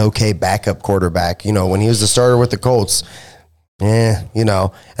an okay backup quarterback. When he was the starter with the Colts, And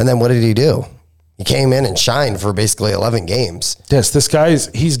then what did he do? He came in and shined for basically 11 games. Yes,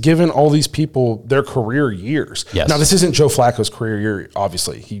 he's given all these people their career years. Yes. Now, this isn't Joe Flacco's career year,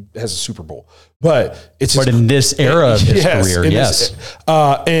 obviously. He has a Super Bowl. But in this era of his career, yes.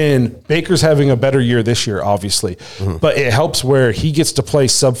 And Baker's having a better year this year, obviously. Mm-hmm. But it helps where he gets to play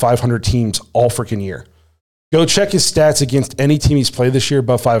sub-500 teams all freaking year. Go check his stats against any team he's played this year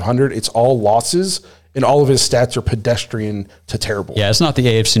above 500. It's all losses. And all of his stats are pedestrian to terrible. Yeah, it's not the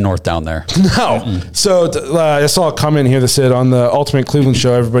AFC North down there. No. Mm-mm. So I saw a comment here that said on the Ultimate Cleveland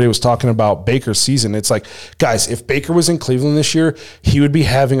show, everybody was talking about Baker's season. It's like, guys, if Baker was in Cleveland this year, he would be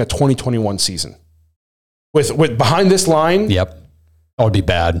having a 2021 season. With behind this line. Yep. That would be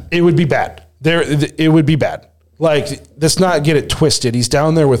bad. It would be bad. It would be bad. Like, let's not get it twisted. He's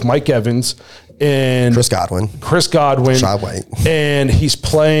down there with Mike Evans and Chris Godwin, Rashad White. And he's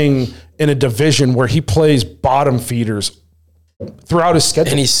playing in a division where he plays bottom feeders throughout his schedule.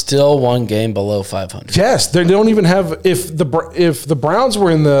 And he's still 1 game below 500. Yes, they don't even have. If the Browns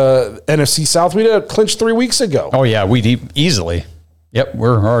were in the NFC South, we'd have clinched 3 weeks ago. Oh yeah, we'd easily. Yep,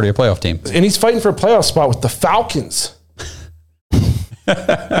 we're already a playoff team. And he's fighting for a playoff spot with the Falcons,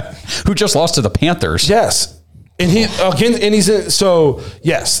 who just lost to the Panthers. Yes. And he's in, so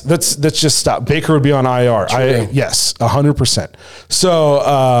yes, let's just stop. Baker would be on IR. Yes, 100%.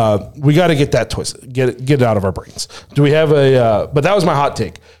 So we got to get that twisted, get it out of our brains. Do we have but that was my hot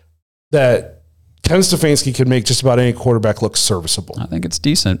take, that Kevin Stefanski could make just about any quarterback look serviceable. I think it's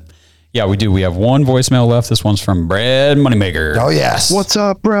decent. Yeah, we do. We have 1 voicemail left. This one's from Brad Moneymaker. Oh, yes. What's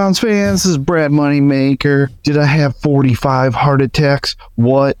up, Browns fans? This is Brad Moneymaker. Did I have 45 heart attacks?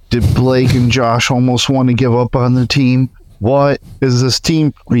 What? Did Blake and Josh almost want to give up on the team? What? Is this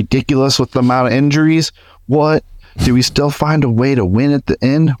team ridiculous with the amount of injuries? What? Do we still find a way to win at the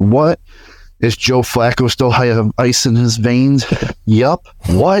end? What? Is Joe Flacco still have ice in his veins? Yup.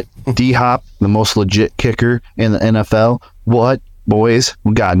 What? D-Hop, the most legit kicker in the NFL? What? Boys,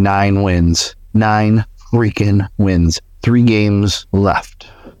 we got 9 wins. 9 freaking wins. 3 games left.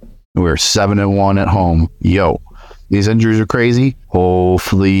 We're 7-1 at home. Yo, These injuries are crazy.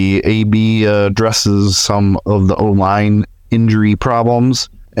 Hopefully AB addresses some of the O-line injury problems.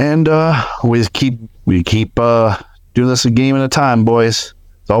 And we keep doing this a game at a time, boys.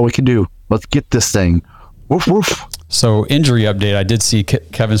 That's all we can do. Let's get this thing. Woof, woof. So injury update, I did see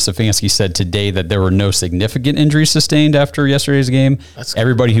Kevin Stefanski said today that there were no significant injuries sustained after yesterday's game.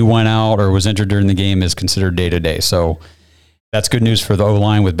 Everybody who went out or was injured during the game is considered day-to-day. So that's good news for the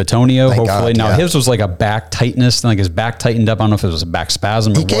O-line with Batonio. Thank hopefully. God, now, yeah. his was like a back tightness. Like his back tightened up. I don't know if it was a back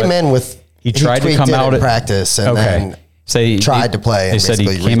spasm or He came in with... He tried to come out in practice and then tried to play. They said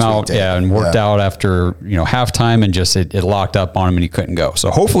he came out and worked Yeah. out after halftime and just it locked up on him and he couldn't go.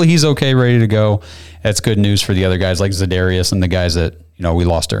 So hopefully he's okay, ready to go. That's good news for the other guys like Zadarius and the guys that we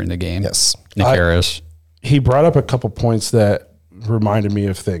lost during the game. Yes, Nick Harris. He brought up a couple points that reminded me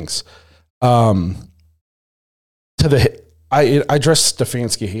of things. I address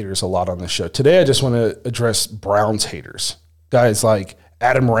Stefanski haters a lot on this show. Today, I just want to address Browns haters. Guys like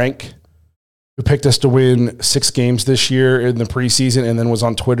Adam Rank, who picked us to win 6 games this year in the preseason and then was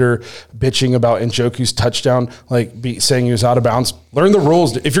on Twitter bitching about Njoku's touchdown, saying he was out of bounds. Learn the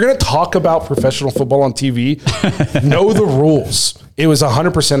rules. If you're going to talk about professional football on TV, know the rules. It was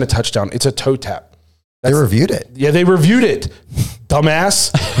 100% a touchdown. It's a toe tap. They reviewed it. Yeah, they reviewed it.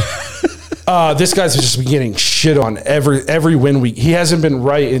 Dumbass. This guy's just been getting shit on every win week. He hasn't been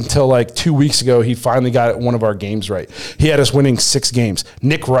right until 2 weeks ago. He finally got one of our games right. He had us winning 6 games.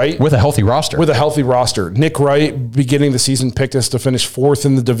 Nick Wright. With a healthy roster. Nick Wright, beginning of the season, picked us to finish 4th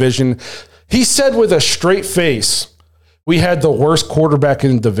in the division. He said with a straight face, we had the worst quarterback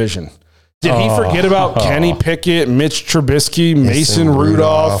in the division. Did he forget about Kenny Pickett, Mitch Trubisky, Mason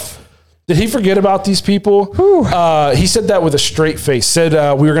Rudolph? Did he forget about these people? He said that with a straight face. Said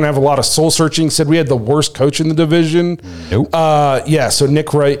we were going to have a lot of soul searching. Said we had the worst coach in the division. Nope. So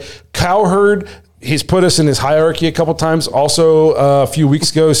Nick Wright. Cowherd, he's put us in his hierarchy a couple times. Also, a few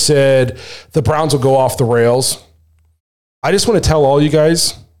weeks ago, said the Browns will go off the rails. I just want to tell all you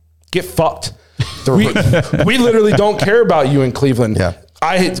guys, get fucked. We literally don't care about you in Cleveland. Yeah.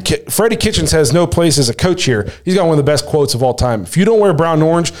 Freddie Kitchens has no place as a coach here. He's got one of the best quotes of all time. If you don't wear brown and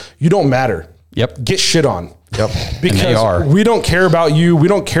orange, you don't matter. Yep. Get shit on. Yep. Because we don't care about you. We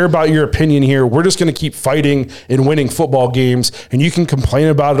don't care about your opinion here. We're just going to keep fighting and winning football games. And you can complain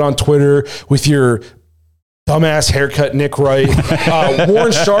about it on Twitter with your dumbass haircut, Nick Wright.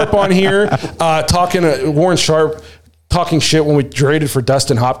 Warren Sharp on here Warren Sharp talking shit when we traded for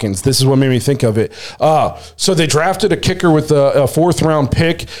Dustin Hopkins. This is what made me think of it. So they drafted a kicker with a 4th round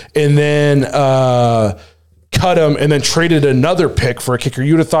pick and then cut him and then traded another pick for a kicker.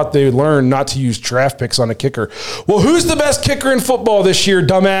 You would have thought they would learn not to use draft picks on a kicker. Well, who's the best kicker in football this year,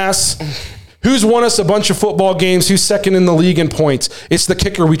 dumbass? Who's won us a bunch of football games? Who's second in the league in points? It's the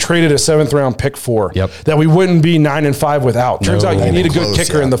kicker we traded a 7th round pick for. Yep. That we wouldn't be 9-5 without. Turns out you need a good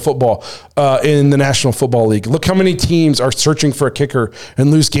kicker in the football, in the National Football League. Look how many teams are searching for a kicker and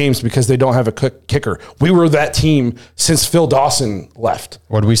lose games because they don't have a kicker. We were that team since Phil Dawson left.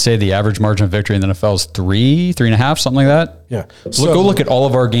 What did we say? The average margin of victory in the NFL is 3.5, something like that. Yeah. Go look at all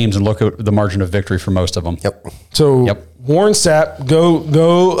of our games and look at the margin of victory for most of them. Yep. So Warren Sapp,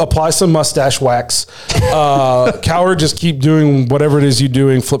 go apply some mustache wax. Coward, just keep doing whatever it is you're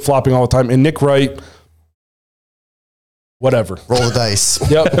doing, flip-flopping all the time. And Nick Wright, whatever. Roll the dice.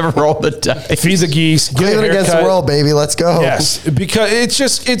 Yep. Roll the dice. Feed the geese. Get Cleveland against the world, baby. Let's go. Yes,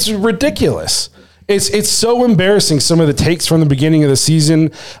 because it's ridiculous. It's so embarrassing, some of the takes from the beginning of the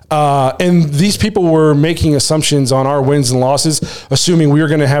season. And these people were making assumptions on our wins and losses, assuming we were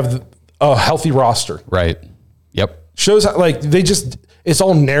going to have a healthy roster. Right. Yep. Shows how, it's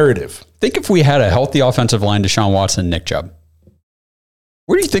all narrative. Think if we had a healthy offensive line, Deshaun Watson, Nick Chubb.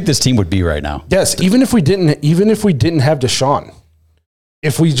 Where do you think this team would be right now? Yes, even if we didn't have Deshaun,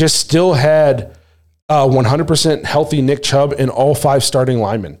 if we just still had 100% healthy Nick Chubb and all 5 starting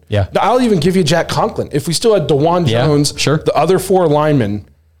linemen. Yeah. I'll even give you Jack Conklin. If we still had DeJuan Jones, the other 4 linemen,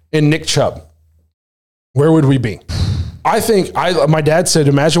 and Nick Chubb, where would we be? I think my dad said,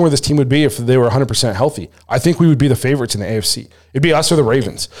 imagine where this team would be if they were 100% healthy. I think we would be the favorites in the AFC. It'd be us or the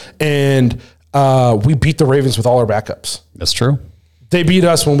Ravens. And we beat the Ravens with all our backups. That's true. They beat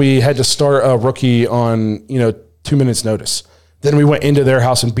us when we had to start a rookie on 2 minutes notice. Then we went into their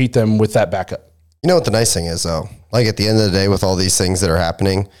house and beat them with that backup. You know what the nice thing is, though? At the end of the day, with all these things that are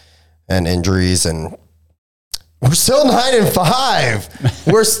happening and injuries, and we're still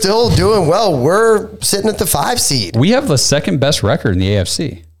 9-5. We're still doing well. We're sitting at the 5 seed. We have the 2nd best record in the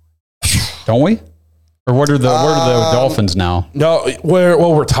AFC, don't we? Or what are the Dolphins now? No,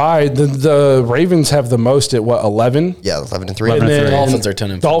 we're tied. The Ravens have the most at 11? Yeah, 11-3. And then Dolphins are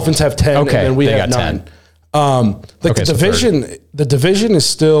 10. Dolphins have 10. Okay, and we they have got 9. 10. The division is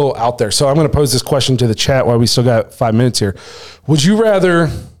still out there. So I'm going to pose this question to the chat while we still got 5 minutes here. Would you rather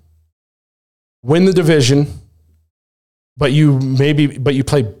win the division, but you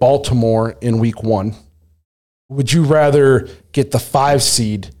play Baltimore in week 1? Would you rather get the 5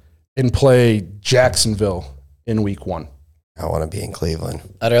 seed and play Jacksonville in week 1? I want to be in Cleveland.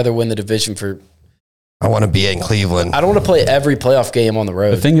 I'd rather win the division I want to be in Cleveland. I don't want to play every playoff game on the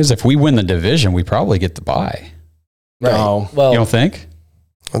road. The thing is, if we win the division, we probably get the bye. Right. No. Well, You don't think?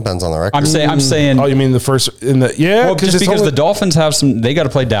 Depends on the record. I'm saying. Oh, you mean the first in the Well, just because the Dolphins have they got to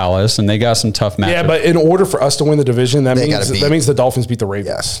play Dallas and they got some tough matchups. Yeah, but in order for us to win the division, that They gotta beat- means the Dolphins beat the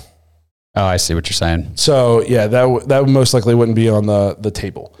Ravens. Yes. Oh, I see what you're saying. So yeah, that most likely wouldn't be on the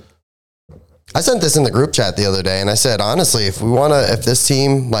table. I sent this in the group chat the other day, and I said, honestly, if this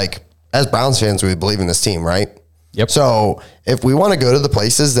team, like, as Browns fans, we believe in this team, right? Yep. So if we want to go to the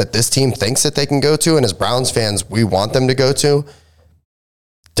places that this team thinks that they can go to, and as Browns fans, we want them to go to,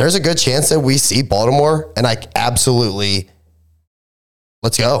 there's a good chance that we see Baltimore, and let's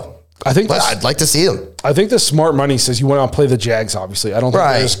go. I'd like to see them. I think the smart money says you want to play the Jags, obviously. I don't think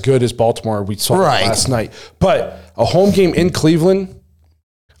they're as good as Baltimore we saw last night. But a home game in Cleveland,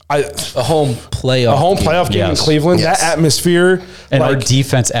 a home playoff game in Cleveland, that atmosphere. And our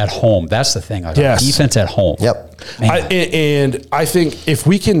defense at home. That's the thing. Defense at home. Yep. And I think if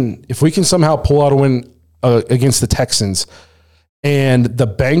we can somehow pull out a win against the Texans and the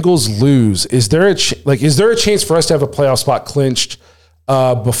Bengals lose, is there a chance for us to have a playoff spot clinched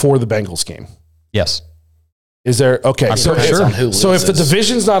before the Bengals game? Yes. Is there? Okay. So if the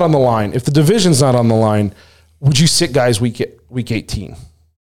division's not on the line, would you sit guys week 18?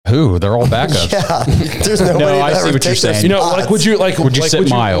 Who? They're all backups. Yeah. There's nobody. No, I see what you're saying. You know, like would you sit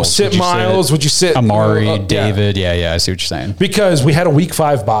Miles? Sit Miles? Would you sit Amari, David? Yeah, I see what you're saying. Because we had a week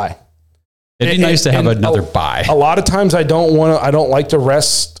 5 bye. It'd be nice to have another bye. A lot of times I don't like to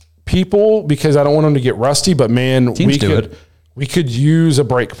rest people because I don't want them to get rusty, but man, we could use a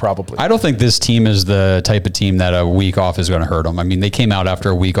break probably. I don't think this team is the type of team that a week off is going to hurt them. I mean, they came out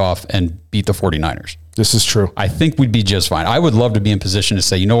after a week off and beat the 49ers. This is true. I think we'd be just fine. I would love to be in position to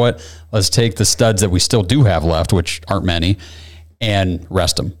say, you know what? Let's take the studs that we still do have left, which aren't many, and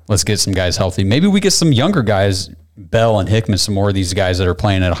rest them. Let's get some guys healthy. Maybe we get some younger guys, Bell and Hickman, some more of these guys that are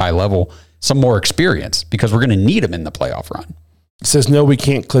playing at a high level, some more experience because we're going to need them in the playoff run. It says, no, we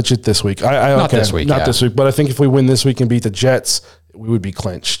can't clinch it this week. Not this week. But I think if we win this week and beat the Jets, we would be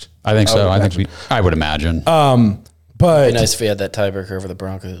clinched. I think so. I would imagine. But it'd be nice if we had that tiebreaker over the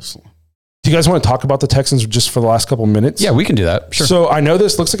Broncos. Do you guys want to talk about the Texans just for the last couple of minutes? Yeah, we can do that. Sure. So I know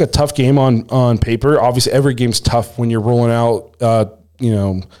this looks like a tough game on paper. Obviously, every game's tough when you're rolling out,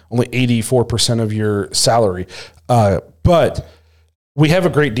 only 84% of your salary. But we have a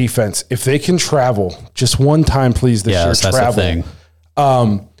great defense. If they can travel just one time, please, this year, that's travel. the thing.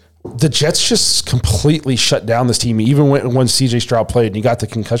 The Jets just completely shut down this team, even when CJ Stroud played and he got the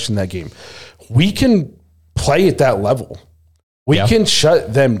concussion that game. We can play at that level. We can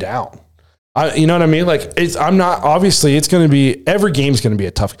shut them down. You know what I mean? Like, it's going to be, every game's going to be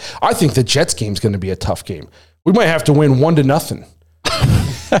a tough. I think the Jets game's going to be a tough game. We might have to win 1-0.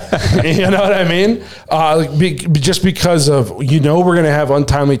 You know what I mean? Just because of, we're going to have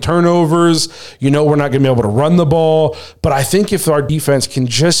untimely turnovers. We're not going to be able to run the ball. But I think if our defense can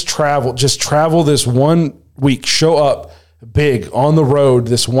just travel this 1 week, show up big on the road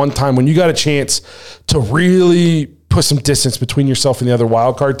this one time when you got a chance to really put some distance between yourself and the other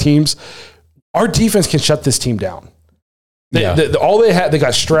wild card teams, our defense can shut this team down. All they had, they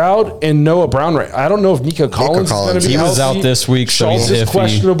got Stroud and Noah Brown. Right? I don't know if Nico Collins is going to be healthy. He was out this week, so he's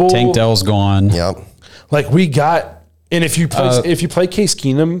questionable. Tank Dell's gone. Yep. Like we got, and if you play Case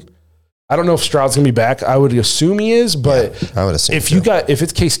Keenum, I don't know if Stroud's going to be back. I would assume he is, but I would assume if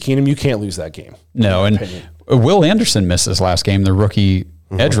it's Case Keenum, you can't lose that game. No, and Will Anderson missed this last game, the rookie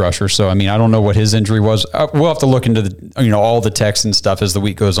edge rusher. So I mean, I don't know what his injury was. We'll have to look into all the Texan stuff as the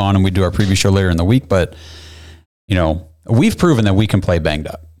week goes on, and we do our preview show later in the week. But we've proven that we can play banged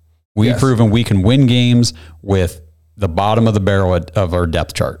up. We've proven we can win games with the bottom of the barrel of our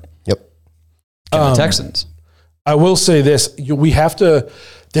depth chart. Yep. The Texans. I will say this: we have to.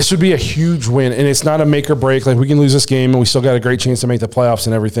 This would be a huge win, and it's not a make or break. Like we can lose this game, and we still got a great chance to make the playoffs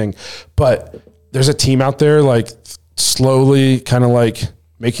and everything. But there's a team out there, like slowly, kind of like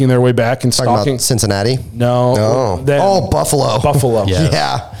making their way back and stalking. Cincinnati? No. Buffalo.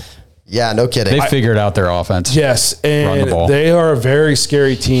 Yeah. Yeah, no kidding. They figured out their offense. Yes, and they are a very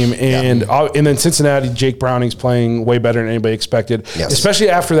scary team. And then Cincinnati, Jake Browning's playing way better than anybody expected, especially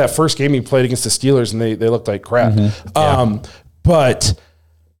after that first game he played against the Steelers, and they looked like crap. But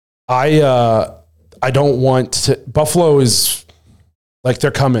I I don't want to. Buffalo is like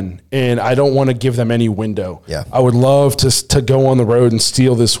they're coming, and I don't want to give them any window. Yeah. I would love to go on the road and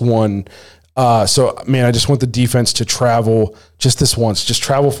steal this one. So, man, I just want the defense to travel just this once. Just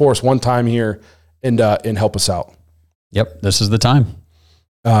travel for us one time here and help us out. Yep, this is the time.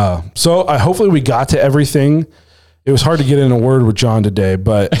 So hopefully we got to everything. It was hard to get in a word with John today,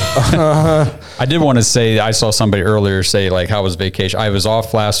 but I did want to say, I saw somebody earlier say, like, how was vacation? I was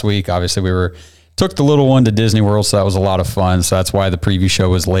off last week. Obviously, took the little one to Disney World, so that was a lot of fun. So that's why the preview show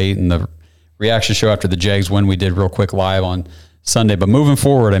was late, and the reaction show after the Jags win, we did real quick live on Sunday. But moving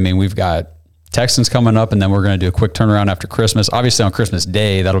forward, I mean, we've got Texans coming up, and then we're going to do a quick turnaround after Christmas. Obviously, on Christmas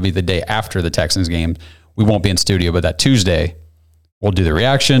Day, that'll be the day after the Texans game. We won't be in studio, but that Tuesday, we'll do the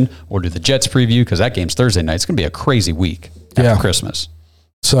reaction. We'll do the Jets preview because that game's Thursday night. It's going to be a crazy week after Christmas.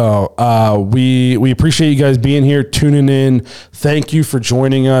 So we appreciate you guys being here, tuning in. Thank you for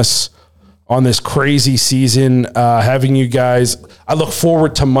joining us on this crazy season. Having you guys, I look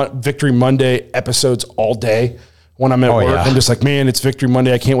forward to Victory Monday episodes all day. When I'm at work, I'm just like, man, it's Victory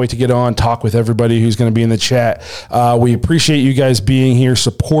Monday. I can't wait to get on, talk with everybody who's going to be in the chat. We appreciate you guys being here,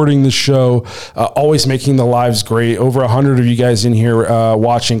 supporting the show, always making the lives great. Over 100 of you guys in here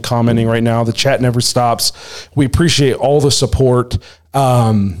watching, commenting right now. The chat never stops. We appreciate all the support.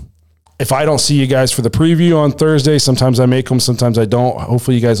 If I don't see you guys for the preview on Thursday, sometimes I make them, sometimes I don't.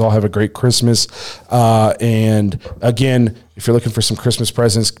 Hopefully you guys all have a great Christmas. And again, if you're looking for some Christmas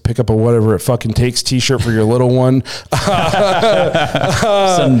presents, pick up a whatever it fucking takes t-shirt for your little one.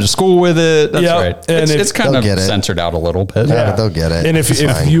 Send them to school with it. That's right. And it's kind of censored out a little bit. Yeah, but they'll get it. And if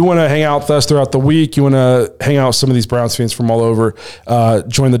you want to hang out with us throughout the week, you want to hang out with some of these Browns fans from all over,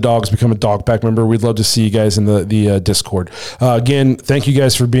 join the Dogs, become a Dog Pack member. We'd love to see you guys in the Discord. Again, thank you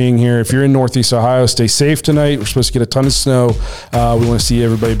guys for being here. If you're in Northeast Ohio, stay safe tonight. We're supposed to get a ton of snow. We want to see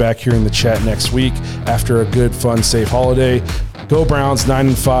everybody back here in the chat next week after a good, fun, safe holiday. Go Browns,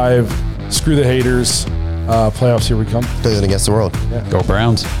 9-5. Screw the haters. Playoffs, here we come. Doing it against the world. Yeah. Go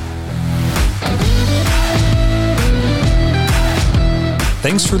Browns.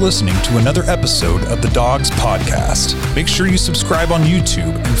 Thanks for listening to another episode of the Dogs Podcast. Make sure you subscribe on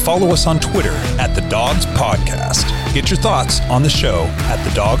YouTube and follow us on Twitter at The Dogs Podcast. Get your thoughts on the show at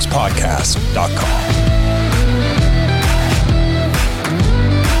thedogspodcast.com.